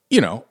 Like,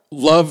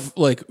 love,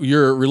 like,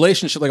 your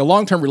relationship, like, a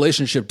long-term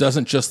relationship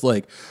doesn't just,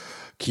 like,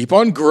 keep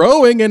on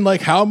growing and, like,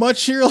 how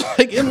much you're,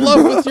 like, in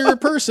love with your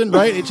person,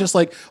 right? It just,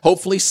 like,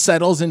 hopefully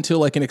settles into,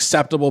 like, an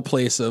acceptable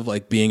place of,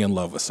 like, being in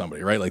love with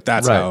somebody, right? Like,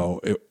 that's how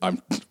it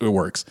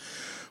works.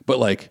 But,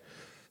 like,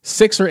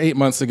 6 or 8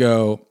 months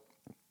ago,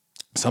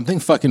 something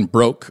fucking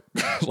broke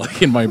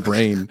like in my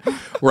brain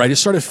where I just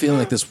started feeling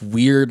like this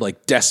weird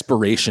like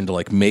desperation to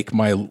like make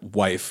my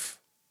wife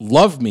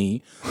love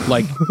me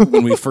like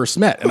when we first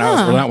met. And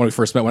not when we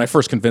first met, when I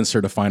first convinced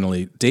her to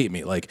finally date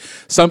me. Like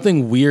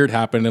something weird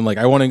happened and like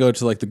I want to go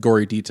to like the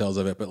gory details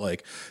of it, but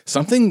like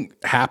something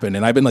happened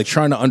and I've been like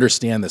trying to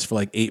understand this for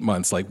like 8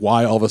 months, like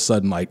why all of a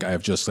sudden like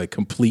I've just like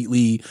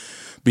completely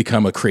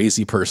become a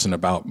crazy person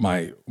about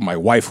my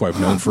wife, who I've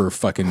known for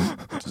fucking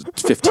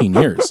 15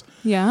 years.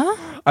 Yeah.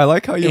 I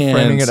like how you're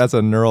framing it as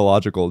a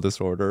neurological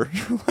disorder.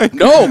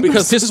 No,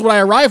 because this is what I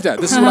arrived at.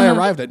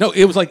 No,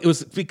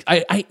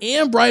 I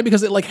am Brian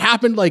because it like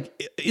happened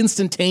like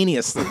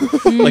instantaneously,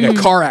 like a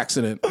car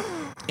accident.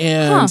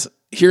 And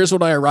here's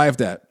what I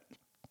arrived at.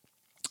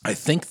 I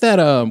think that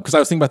because I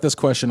was thinking about this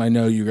question, I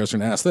know you guys are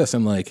gonna ask this,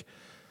 and like,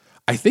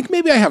 I think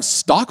maybe I have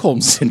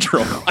Stockholm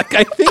syndrome. Like,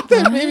 I think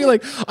that maybe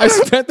like I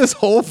spent this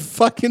whole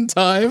fucking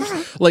time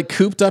like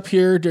cooped up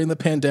here during the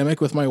pandemic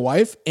with my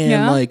wife,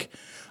 and like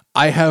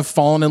I have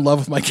fallen in love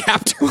with my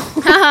captor.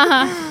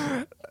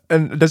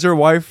 And does your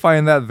wife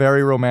find that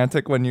very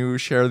romantic when you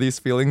share these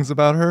feelings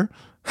about her?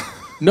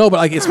 No, but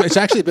like it's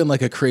actually been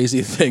like a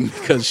crazy thing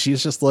because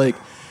she's just like,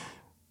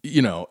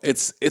 you know,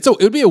 it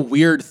would be a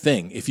weird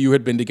thing if you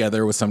had been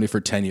together with somebody for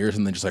 10 years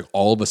and then just like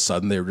all of a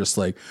sudden they were just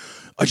like,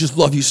 I just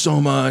love you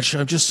so much.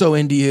 I'm just so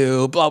into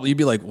you. Blah, blah. You'd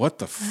be like, what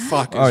the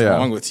fuck is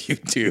wrong with you,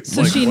 dude?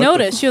 So like, she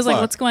noticed. She was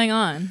like, what's going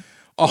on?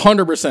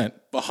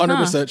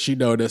 100% she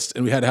noticed,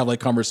 and we had to have like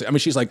conversation. I mean,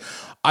 she's like,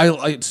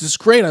 it's just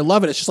great. I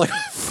love it. It's just like,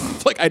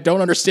 like I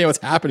don't understand what's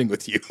happening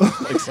with you.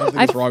 Like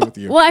something's wrong with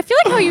you. Well, I feel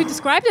like how you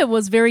described it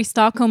was very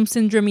Stockholm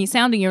syndrome-y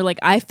sounding. You're like,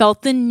 I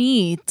felt the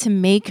need to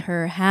make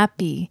her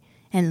happy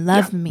and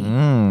love me.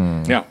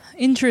 Yeah.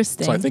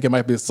 Interesting. So I think it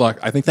might be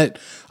I think that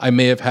I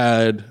may have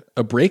had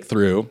a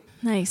breakthrough.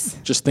 Nice.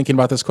 Just thinking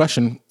about this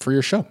question for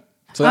your show.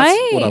 So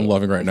that's what I'm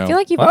loving right now. I feel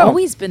like you've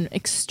always been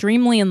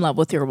extremely in love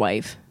with your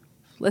wife.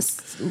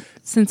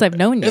 Since I've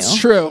known you. It's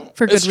true.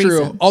 For good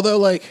reason. Although,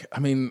 like, I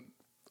mean,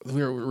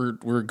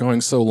 we're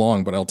going so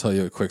long, but I'll tell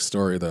you a quick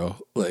story though.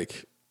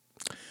 Like,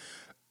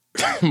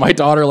 my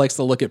daughter likes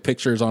to look at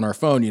pictures on our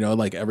phone. You know,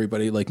 like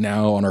everybody, like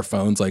now on our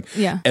phones, like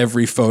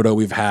every photo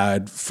we've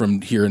had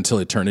from here until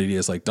eternity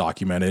is like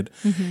documented.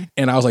 Mm-hmm.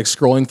 And I was like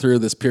scrolling through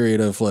this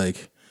period of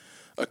like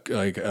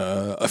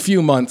a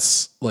few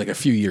months, like a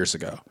few years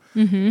ago,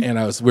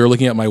 and we were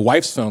looking at my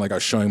wife's phone. Like I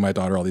was showing my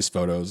daughter all these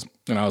photos,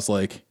 and I was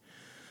like,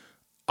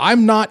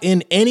 I'm not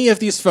in any of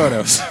these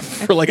photos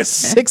for like a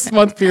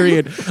 6-month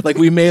period. Like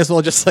we may as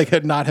well just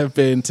like not have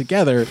been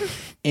together.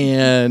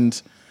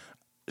 And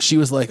she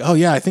was like, oh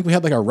yeah, I think we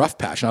had like a rough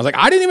patch. And I was like,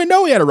 I didn't even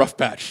know we had a rough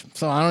patch.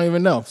 So I don't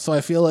even know. So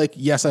I feel like,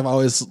 yes, I've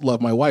always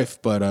loved my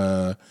wife, but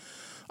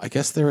I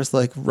guess there was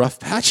like rough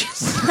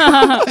patches.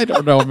 I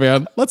don't know,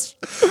 man.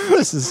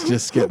 This is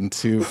just getting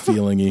too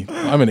feeling-y.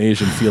 I'm an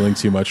Asian feeling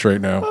too much right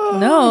now.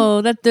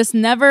 No, that there's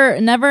never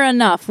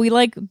enough. We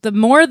like the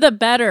more the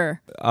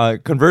better.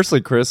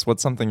 Conversely, Chris,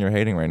 what's something you're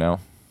hating right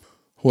now?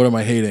 What am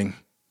I hating?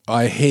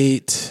 I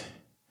hate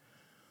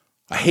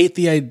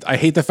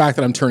the fact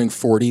that I'm turning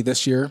 40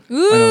 this year.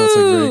 Ooh. I know that's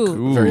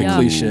like very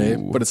cliche,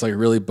 but it's like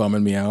really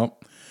bumming me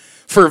out.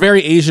 For a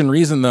very Asian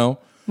reason though.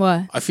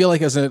 What? I feel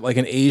like as an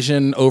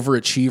Asian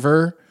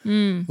overachiever,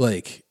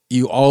 like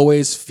you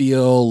always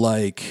feel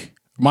like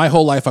my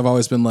whole life I've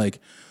always been like,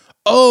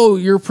 oh,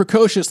 you're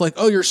precocious. Like,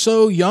 oh, you're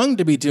so young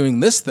to be doing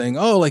this thing.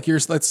 Oh, like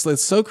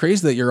that's so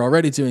crazy that you're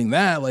already doing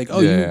that. Like, oh,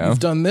 you've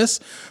done this.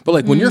 But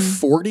like when you're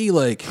 40,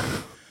 like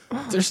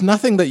there's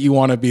nothing that you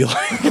want to be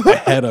like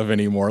ahead of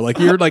anymore. Like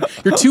you're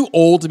too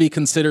old to be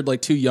considered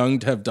like too young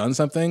to have done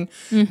something.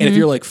 And if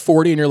you're like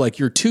 40 and you're like,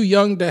 you're too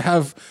young to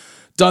have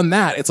done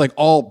that, it's like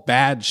all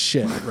bad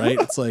shit, right?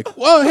 It's like,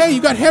 whoa, hey,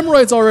 you got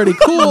hemorrhoids already.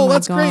 Cool,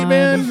 that's great,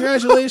 man.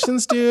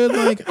 Congratulations, dude.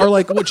 Like, or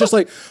like, just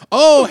like,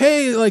 oh,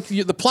 hey, like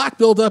the plaque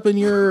buildup in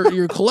your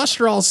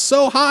cholesterol's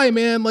so high,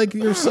 man. Like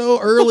you're so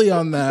early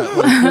on that.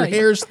 Like, your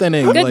hair's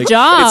thinning. Good like,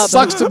 job. It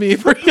sucks to be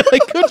like,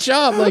 good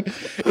job. Like,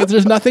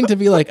 there's nothing to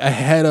be like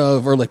ahead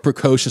of or like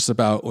precocious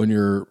about when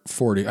you're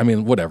 40. I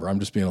mean, whatever. I'm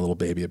just being a little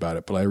baby about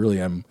it, but I really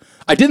am.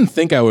 I didn't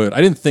think I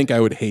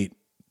would hate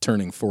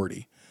turning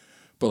 40.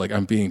 But like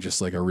I'm being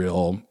a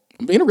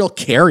real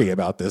Carrie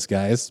about this,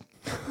 guys.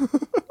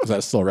 Is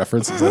that still a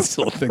reference? Is that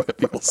still a thing that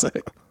people say?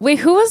 Wait,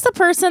 who was the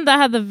person that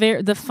had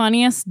the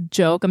funniest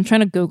joke? I'm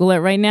trying to Google it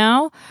right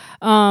now.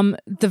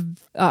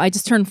 I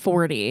just turned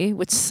 40,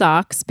 which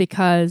sucks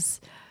because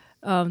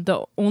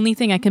the only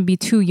thing I can be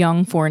too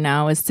young for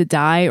now is to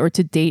die or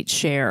to date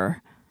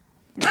Cher.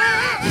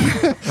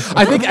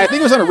 I think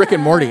it was on a Rick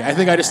and Morty. I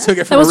think I just took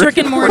it from Rick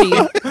and Morty.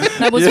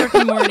 That was Rick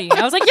and Morty.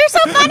 I was like, "You're so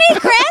funny,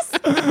 Chris.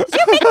 Did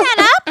you make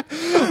that up?"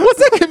 What's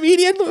that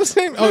comedian's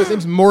name? Oh, his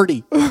name's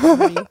Morty.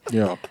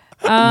 Yeah.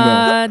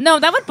 No,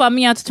 that would bum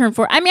me out to turn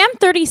 40. I mean, I'm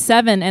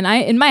 37, and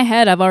in my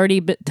head, I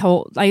already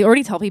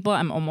tell people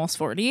I'm almost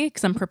 40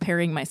 because I'm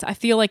preparing myself. I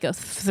feel like a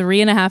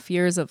 3.5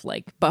 years of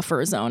like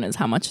buffer zone is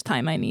how much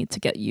time I need to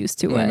get used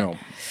to it. I know.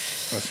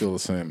 I feel the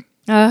same.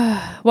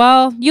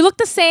 Well, you look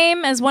the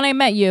same as when I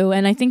met you,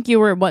 and I think you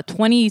were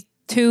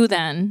 22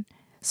 then.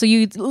 So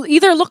you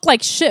either look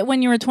like shit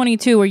when you were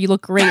 22, or you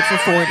look great for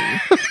 40.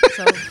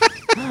 So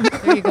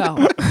there you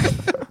go.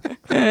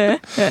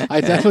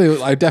 I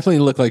definitely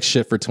look like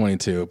shit for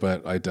 22,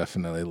 but I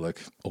definitely look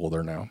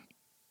older now.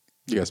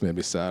 You guys made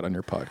me sad on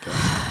your podcast.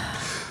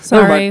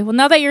 Sorry. Well,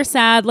 now that you're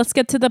sad, let's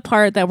get to the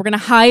part that we're going to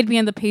hide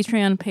behind the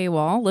Patreon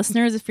paywall.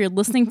 Listeners, if you're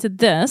listening to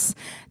this,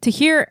 to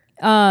hear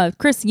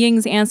Chris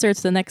Ying's answer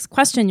to the next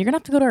question, you're going to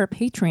have to go to our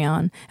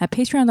Patreon at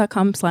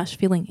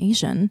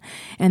patreon.com/feelingasian.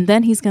 And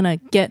then he's going to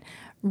get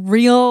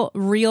real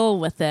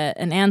with it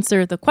and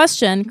answer the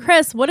question.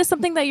 Chris, what is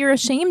something that you're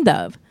ashamed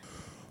of?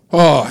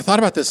 Oh, I thought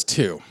about this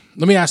too.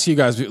 Let me ask you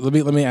guys. Let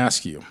me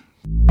ask you.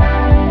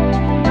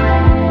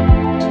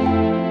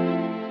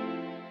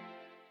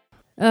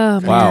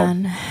 Oh,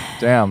 man. Wow.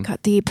 Damn.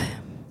 Got deep.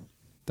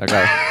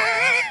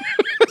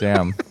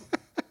 Damn.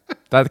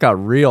 That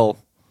got real.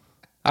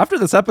 After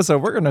this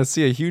episode, we're going to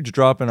see a huge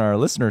drop in our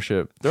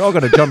listenership. They're all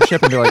going to jump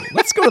ship and be like,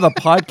 let's go to the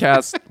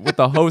podcast with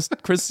the host,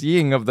 Chris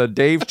Ying of the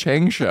Dave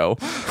Chang Show.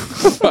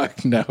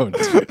 Fuck no,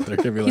 dude. They're going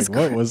to be like,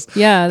 what was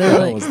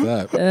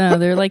that?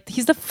 They're like,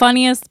 he's the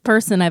funniest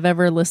person I've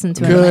ever listened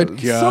to.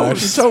 Good God.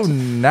 So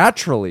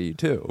naturally,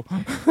 too.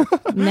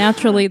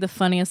 Naturally the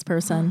funniest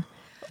person.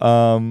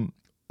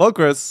 Well,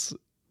 Chris,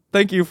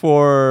 thank you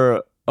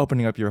for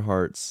opening up your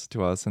hearts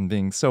to us and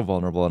being so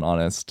vulnerable and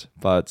honest.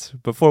 But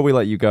before we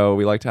let you go,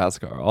 we like to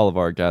ask all of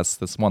our guests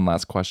this one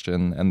last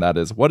question, and that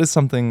is, what is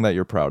something that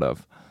you're proud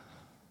of?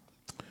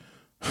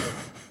 I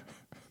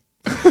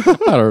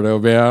don't know,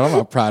 man. I'm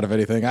not proud of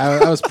anything.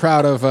 I was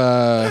proud of...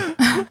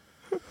 I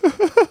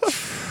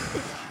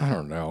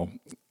don't know.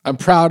 I'm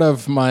proud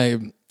of my...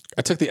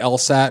 I took the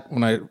LSAT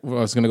when I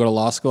was going to go to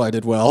law school. I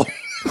did well.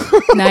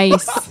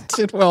 Nice.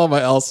 Did well on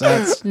my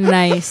LSATs.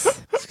 Nice.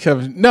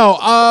 No,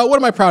 what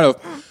am I proud of?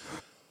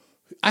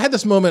 I had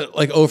this moment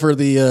like over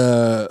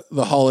the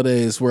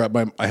holidays where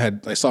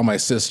I saw my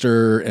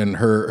sister and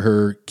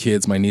her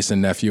kids, my niece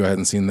and nephew. I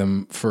hadn't seen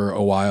them for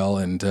a while,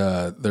 and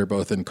they're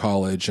both in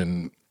college.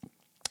 And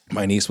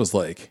my niece was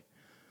like,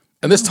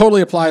 and this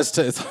totally applies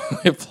to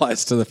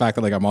the fact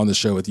that like I'm on the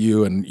show with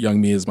you, and Young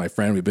Me is my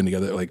friend. We've been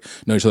together, like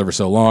know each other for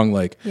so long.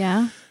 Like,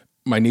 yeah.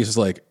 My niece was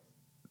like,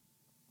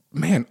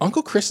 man,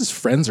 Uncle Chris's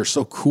friends are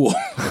so cool.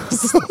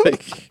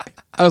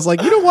 I was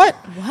like, you know what?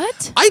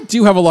 What? I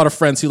do have a lot of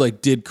friends who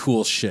like did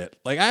cool shit.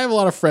 Like I have a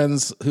lot of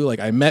friends who like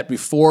I met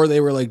before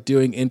they were like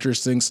doing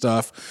interesting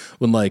stuff.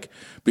 When like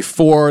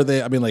before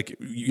like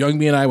Young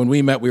Me and I, when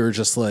we met, we were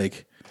just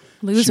like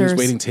losers. She was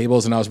waiting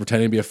tables and I was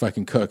pretending to be a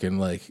fucking cook. And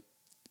like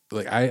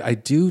I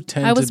do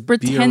tend to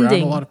be around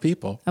a lot of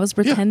people. I was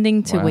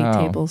pretending to wait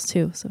tables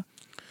too. So.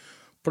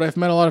 But I've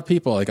met a lot of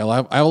people. Like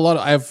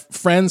I have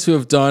friends who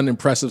have done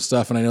impressive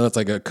stuff, and I know that's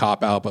like a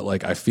cop out, but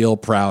like I feel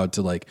proud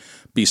to like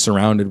be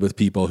surrounded with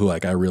people who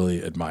like I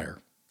really admire.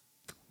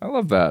 I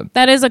love that.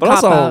 That is a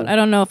cop out. I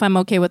don't know if I'm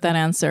okay with that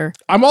answer.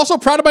 I'm also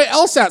proud of my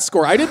LSAT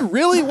score. I did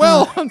really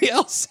well on the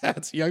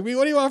LSATs. Young Me,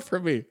 what do you want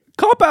from me?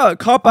 Cop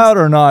out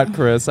or not,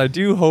 Chris, I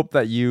do hope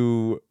that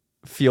you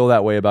feel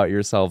that way about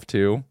yourself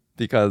too,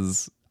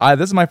 because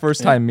this is my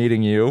first time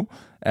meeting you,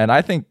 and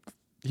I think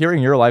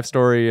hearing your life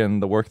story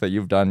and the work that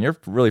you've done, you're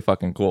really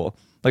fucking cool.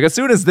 Like as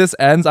soon as this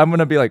ends, I'm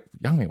gonna be like,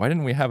 Young Me, why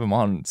didn't we have him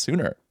on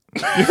sooner?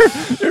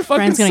 You're fucking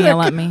Brian's gonna sick.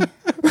 yell at me.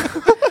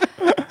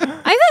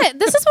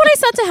 This is what I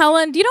said to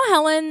Helen. Do you know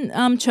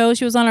Helen Cho?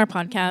 She was on our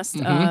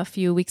podcast a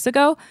few weeks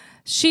ago.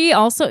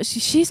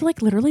 She's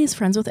like literally is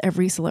friends with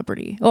every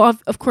celebrity. Well,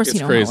 of course, it's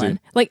you know crazy. Helen.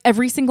 Like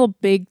every single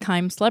big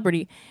time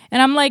celebrity.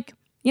 And I'm like,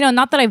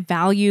 not that I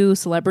value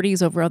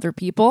celebrities over other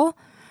people.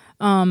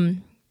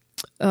 I'm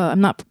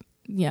not.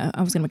 Yeah,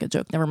 I was gonna make a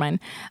joke. Never mind.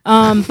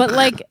 But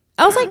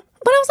I was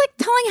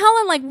telling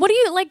Helen, like, what do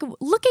you like?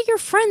 Look at your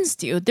friends,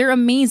 dude. They're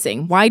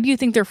amazing. Why do you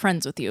think they're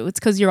friends with you? It's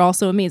because you're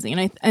also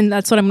amazing, and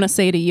that's what I'm gonna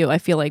say to you. I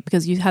feel like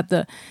because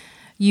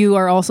you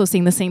are also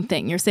saying the same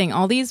thing. You're saying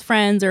all these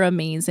friends are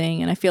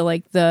amazing, and I feel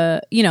like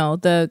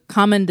the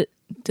common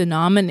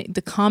denominator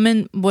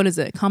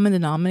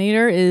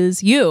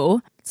is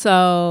you.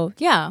 So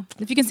yeah,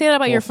 if you can say that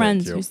about your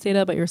friends, you say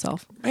that about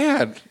yourself.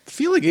 Man,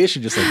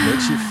 Feelingation just like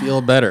makes you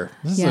feel better.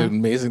 This is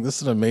amazing.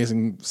 This is an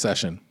amazing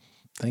session.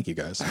 Thank you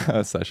guys.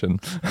 Session.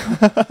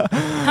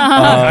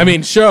 I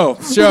mean, show.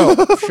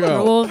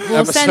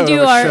 We'll send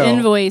you our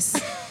invoice.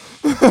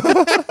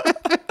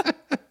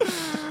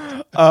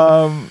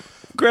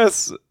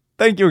 Chris,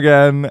 thank you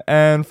again.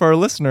 And for our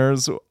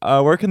listeners,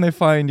 where can they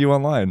find you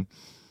online?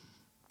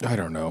 I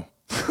don't know.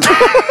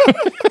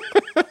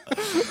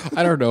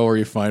 I don't know where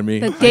you find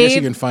me. I guess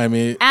you can find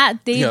me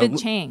at David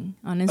Chang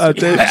on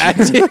Instagram. At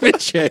David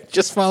Chang.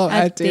 Just follow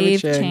at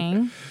David Dave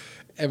Chang.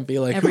 And be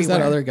like, who's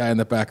that other guy in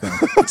the background?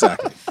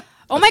 Exactly.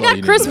 Oh my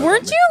God, Chris,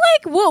 weren't you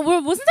like,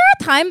 wasn't there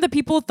a time that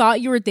people thought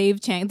you were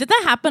Dave Chang? Did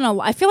that happen a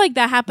lot? I feel like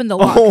that happened a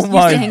lot. Oh you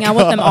used to hang out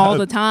with them all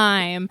the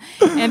time.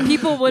 And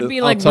people would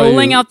be like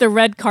rolling out the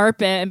red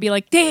carpet and be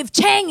like, Dave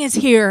Chang is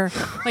here.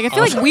 Like, I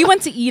feel like we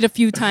went to eat a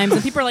few times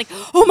and people are like,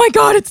 oh my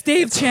God, it's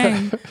Dave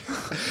Chang.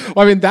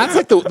 Well, I mean, that's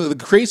like the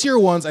crazier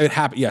ones. It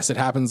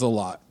happens a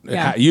lot.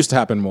 It used to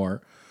happen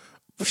more.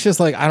 It's just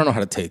like, I don't know how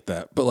to take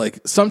that. But like,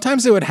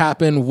 sometimes it would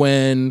happen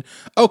when,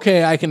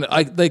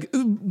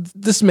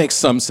 this makes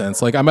some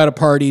sense. Like, I'm at a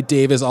party.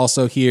 Dave is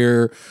also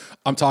here.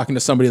 I'm talking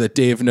to somebody that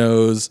Dave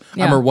knows.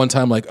 Yeah. I remember one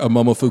time, like, a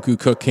Momofuku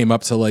cook came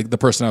up to like the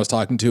person I was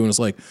talking to and was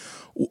like,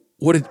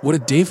 what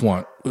did Dave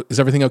want? Is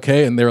everything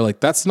okay? And they were like,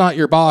 that's not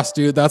your boss,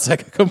 dude. That's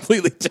like a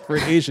completely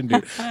different Asian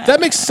dude. That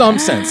makes some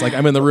sense. Like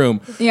I'm in the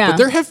room. Yeah. But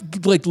there have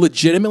like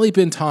legitimately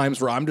been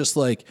times where I'm just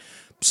like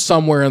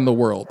somewhere in the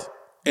world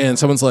and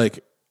someone's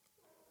like,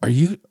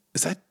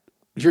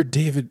 you're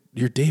David,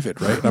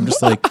 right? And I'm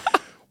just like,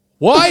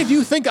 why do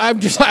you think I'm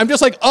just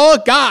like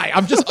a guy?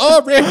 I'm just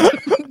a random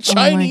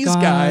Chinese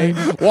guy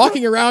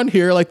walking around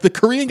here. Like the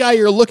Korean guy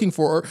you're looking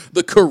for,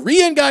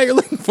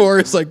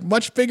 is like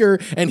much bigger,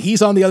 and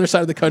he's on the other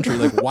side of the country.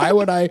 Like why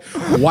would I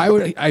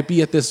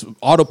be at this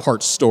auto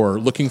parts store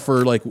looking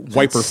for like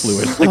wiper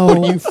fluid? Like what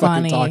are you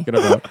fucking talking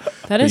about?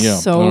 That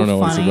is so I don't know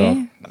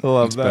funny. I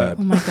love that.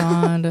 Oh my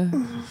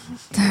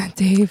god,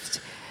 Dave.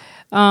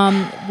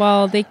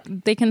 Well,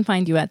 they can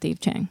find you at Dave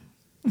Chang.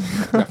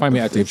 Yeah, find me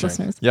at Dave Chang.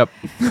 Listeners. Yep.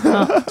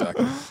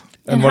 Exactly.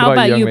 And what how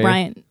about you, Youngmi?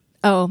 Brian?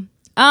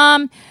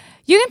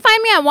 You can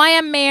find me at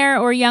YM Mayor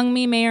or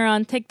Youngmi Mayor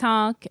on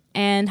TikTok.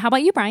 And how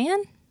about you,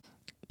 Brian?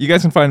 You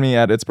guys can find me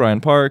at It's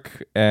Brian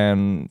Park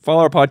and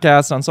follow our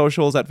podcast on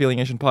socials at Feeling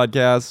Asian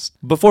Podcast.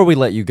 Before we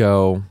let you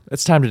go,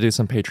 it's time to do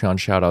some Patreon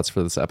shout-outs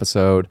for this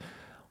episode.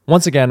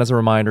 Once again, as a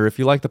reminder, if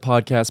you like the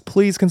podcast,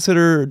 please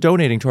consider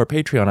donating to our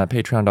Patreon at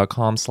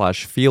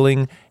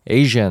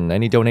patreon.com/feelingasian.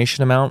 Any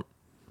donation amount,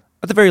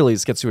 at the very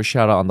least, gets you a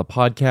shout-out on the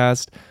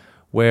podcast,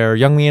 where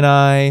Youngmi and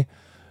I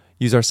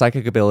use our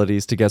psychic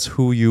abilities to guess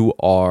who you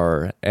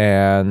are.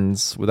 And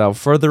without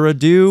further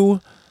ado,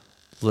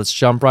 let's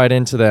jump right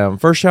into them.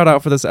 First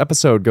shout-out for this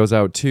episode goes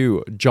out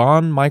to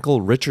John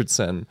Michael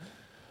Richardson.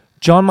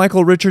 John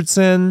Michael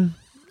Richardson,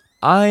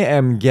 I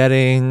am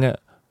getting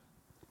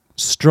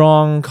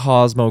strong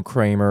Cosmo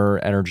Kramer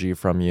energy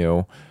from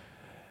you.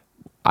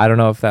 I don't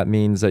know if that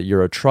means that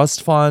you're a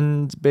trust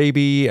fund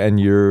baby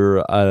and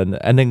you're an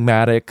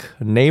enigmatic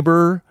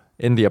neighbor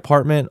in the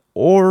apartment,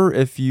 or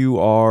if you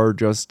are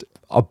just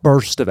a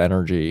burst of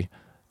energy.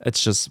 It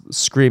just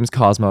screams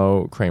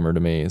Cosmo Kramer to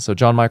me. So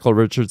John Michael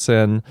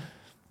Richardson,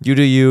 you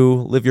do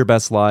you, live your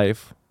best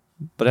life.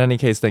 But in any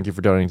case, thank you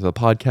for donating to the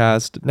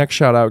podcast. Next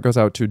shout out goes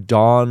out to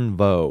Dawn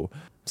Vo.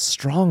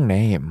 Strong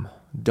name,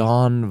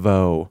 Dawn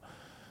Vo.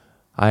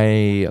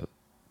 I'm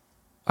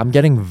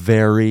getting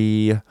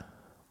very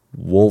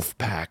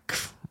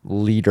Wolfpack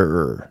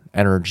leader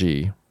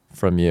energy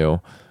from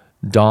you,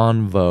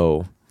 Dawn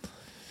Vo.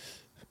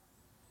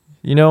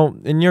 You know,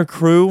 in your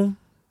crew,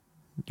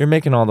 you're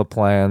making all the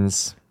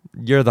plans.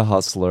 You're the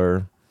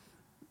hustler.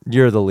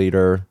 You're the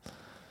leader.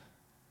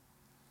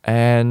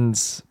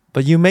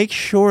 But you make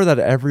sure that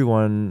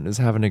everyone is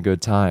having a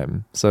good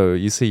time. So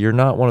you see, you're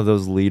not one of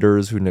those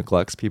leaders who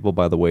neglects people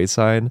by the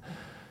wayside.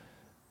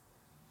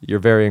 You're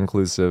very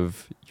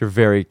inclusive. You're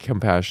very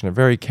compassionate,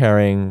 very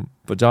caring.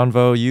 But Dawn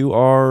Vo, you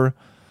are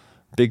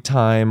big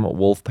time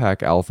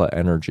Wolfpack Alpha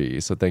energy.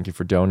 So thank you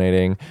for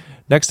donating.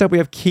 Next up, we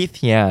have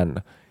Keith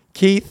Yan.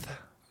 Keith,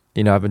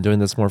 you know, I've been doing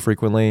this more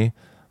frequently,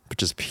 but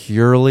just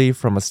purely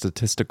from a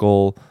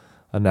statistical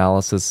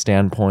analysis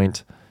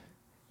standpoint,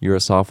 you're a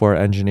software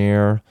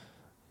engineer.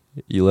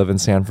 You live in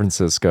San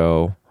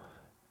Francisco,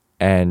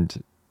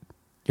 and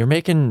you're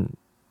making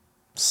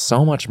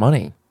so much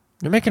money.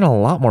 You're making a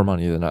lot more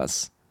money than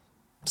us.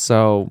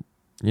 So,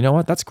 you know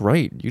what? That's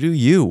great. You do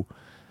you.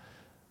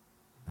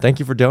 Thank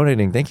you for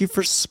donating. Thank you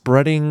for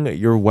spreading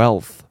your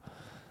wealth.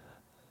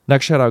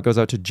 Next shout out goes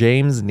out to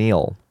James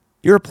Neal.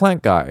 You're a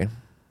plant guy.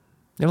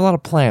 You have a lot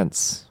of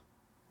plants.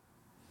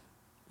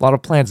 A lot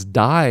of plants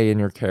die in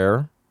your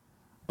care,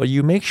 but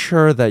you make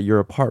sure that your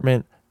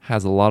apartment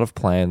has a lot of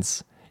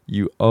plants.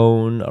 You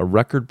own a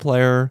record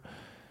player,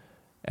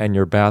 and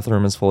your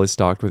bathroom is fully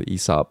stocked with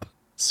Aesop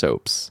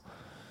soaps.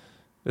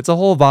 It's a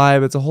whole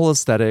vibe. It's a whole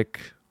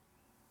aesthetic.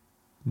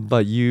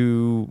 But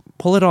you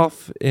pull it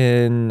off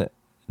in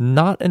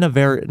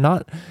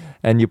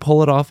and you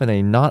pull it off in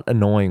a not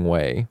annoying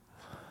way.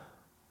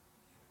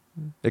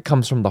 It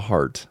comes from the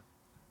heart.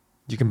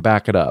 You can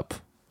back it up,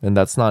 and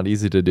that's not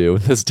easy to do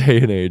in this day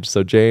and age.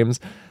 So James,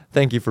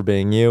 thank you for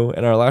being you.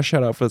 And our last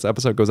shout out for this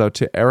episode goes out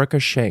to Erica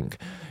Shank.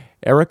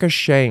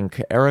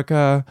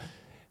 Erica,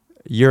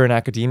 you're in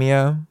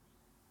academia.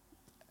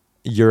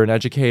 You're an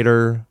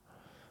educator.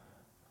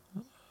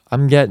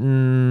 I'm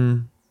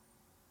getting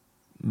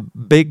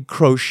big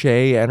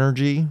crochet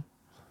energy.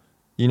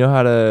 You know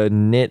how to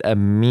knit a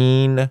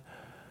mean...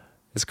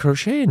 Is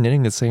crochet and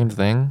knitting the same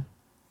thing?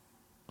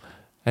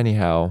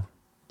 Anyhow,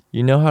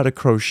 you know how to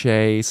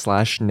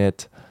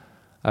crochet/knit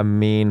a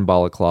mean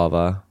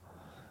balaclava.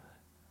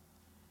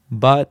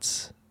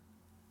 But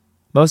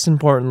most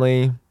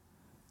importantly,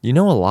 you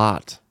know a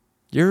lot.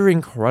 You're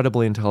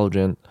incredibly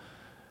intelligent,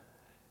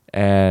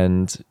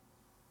 and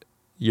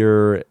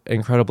you're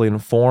incredibly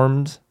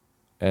informed,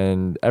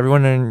 and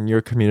everyone in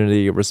your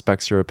community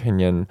respects your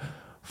opinion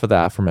for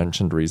the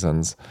aforementioned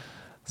reasons.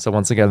 So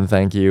once again,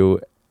 thank you.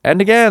 And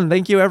again,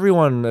 thank you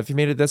everyone, if you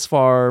made it this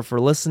far,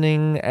 for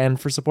listening and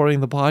for supporting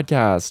the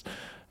podcast.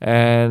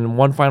 And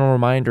one final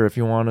reminder, if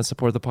you want to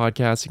support the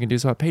podcast, you can do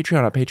so at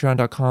Patreon, at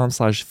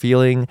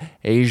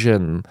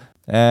patreon.com/feelingasian.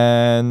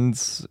 And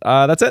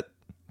that's it.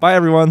 Bye,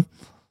 everyone.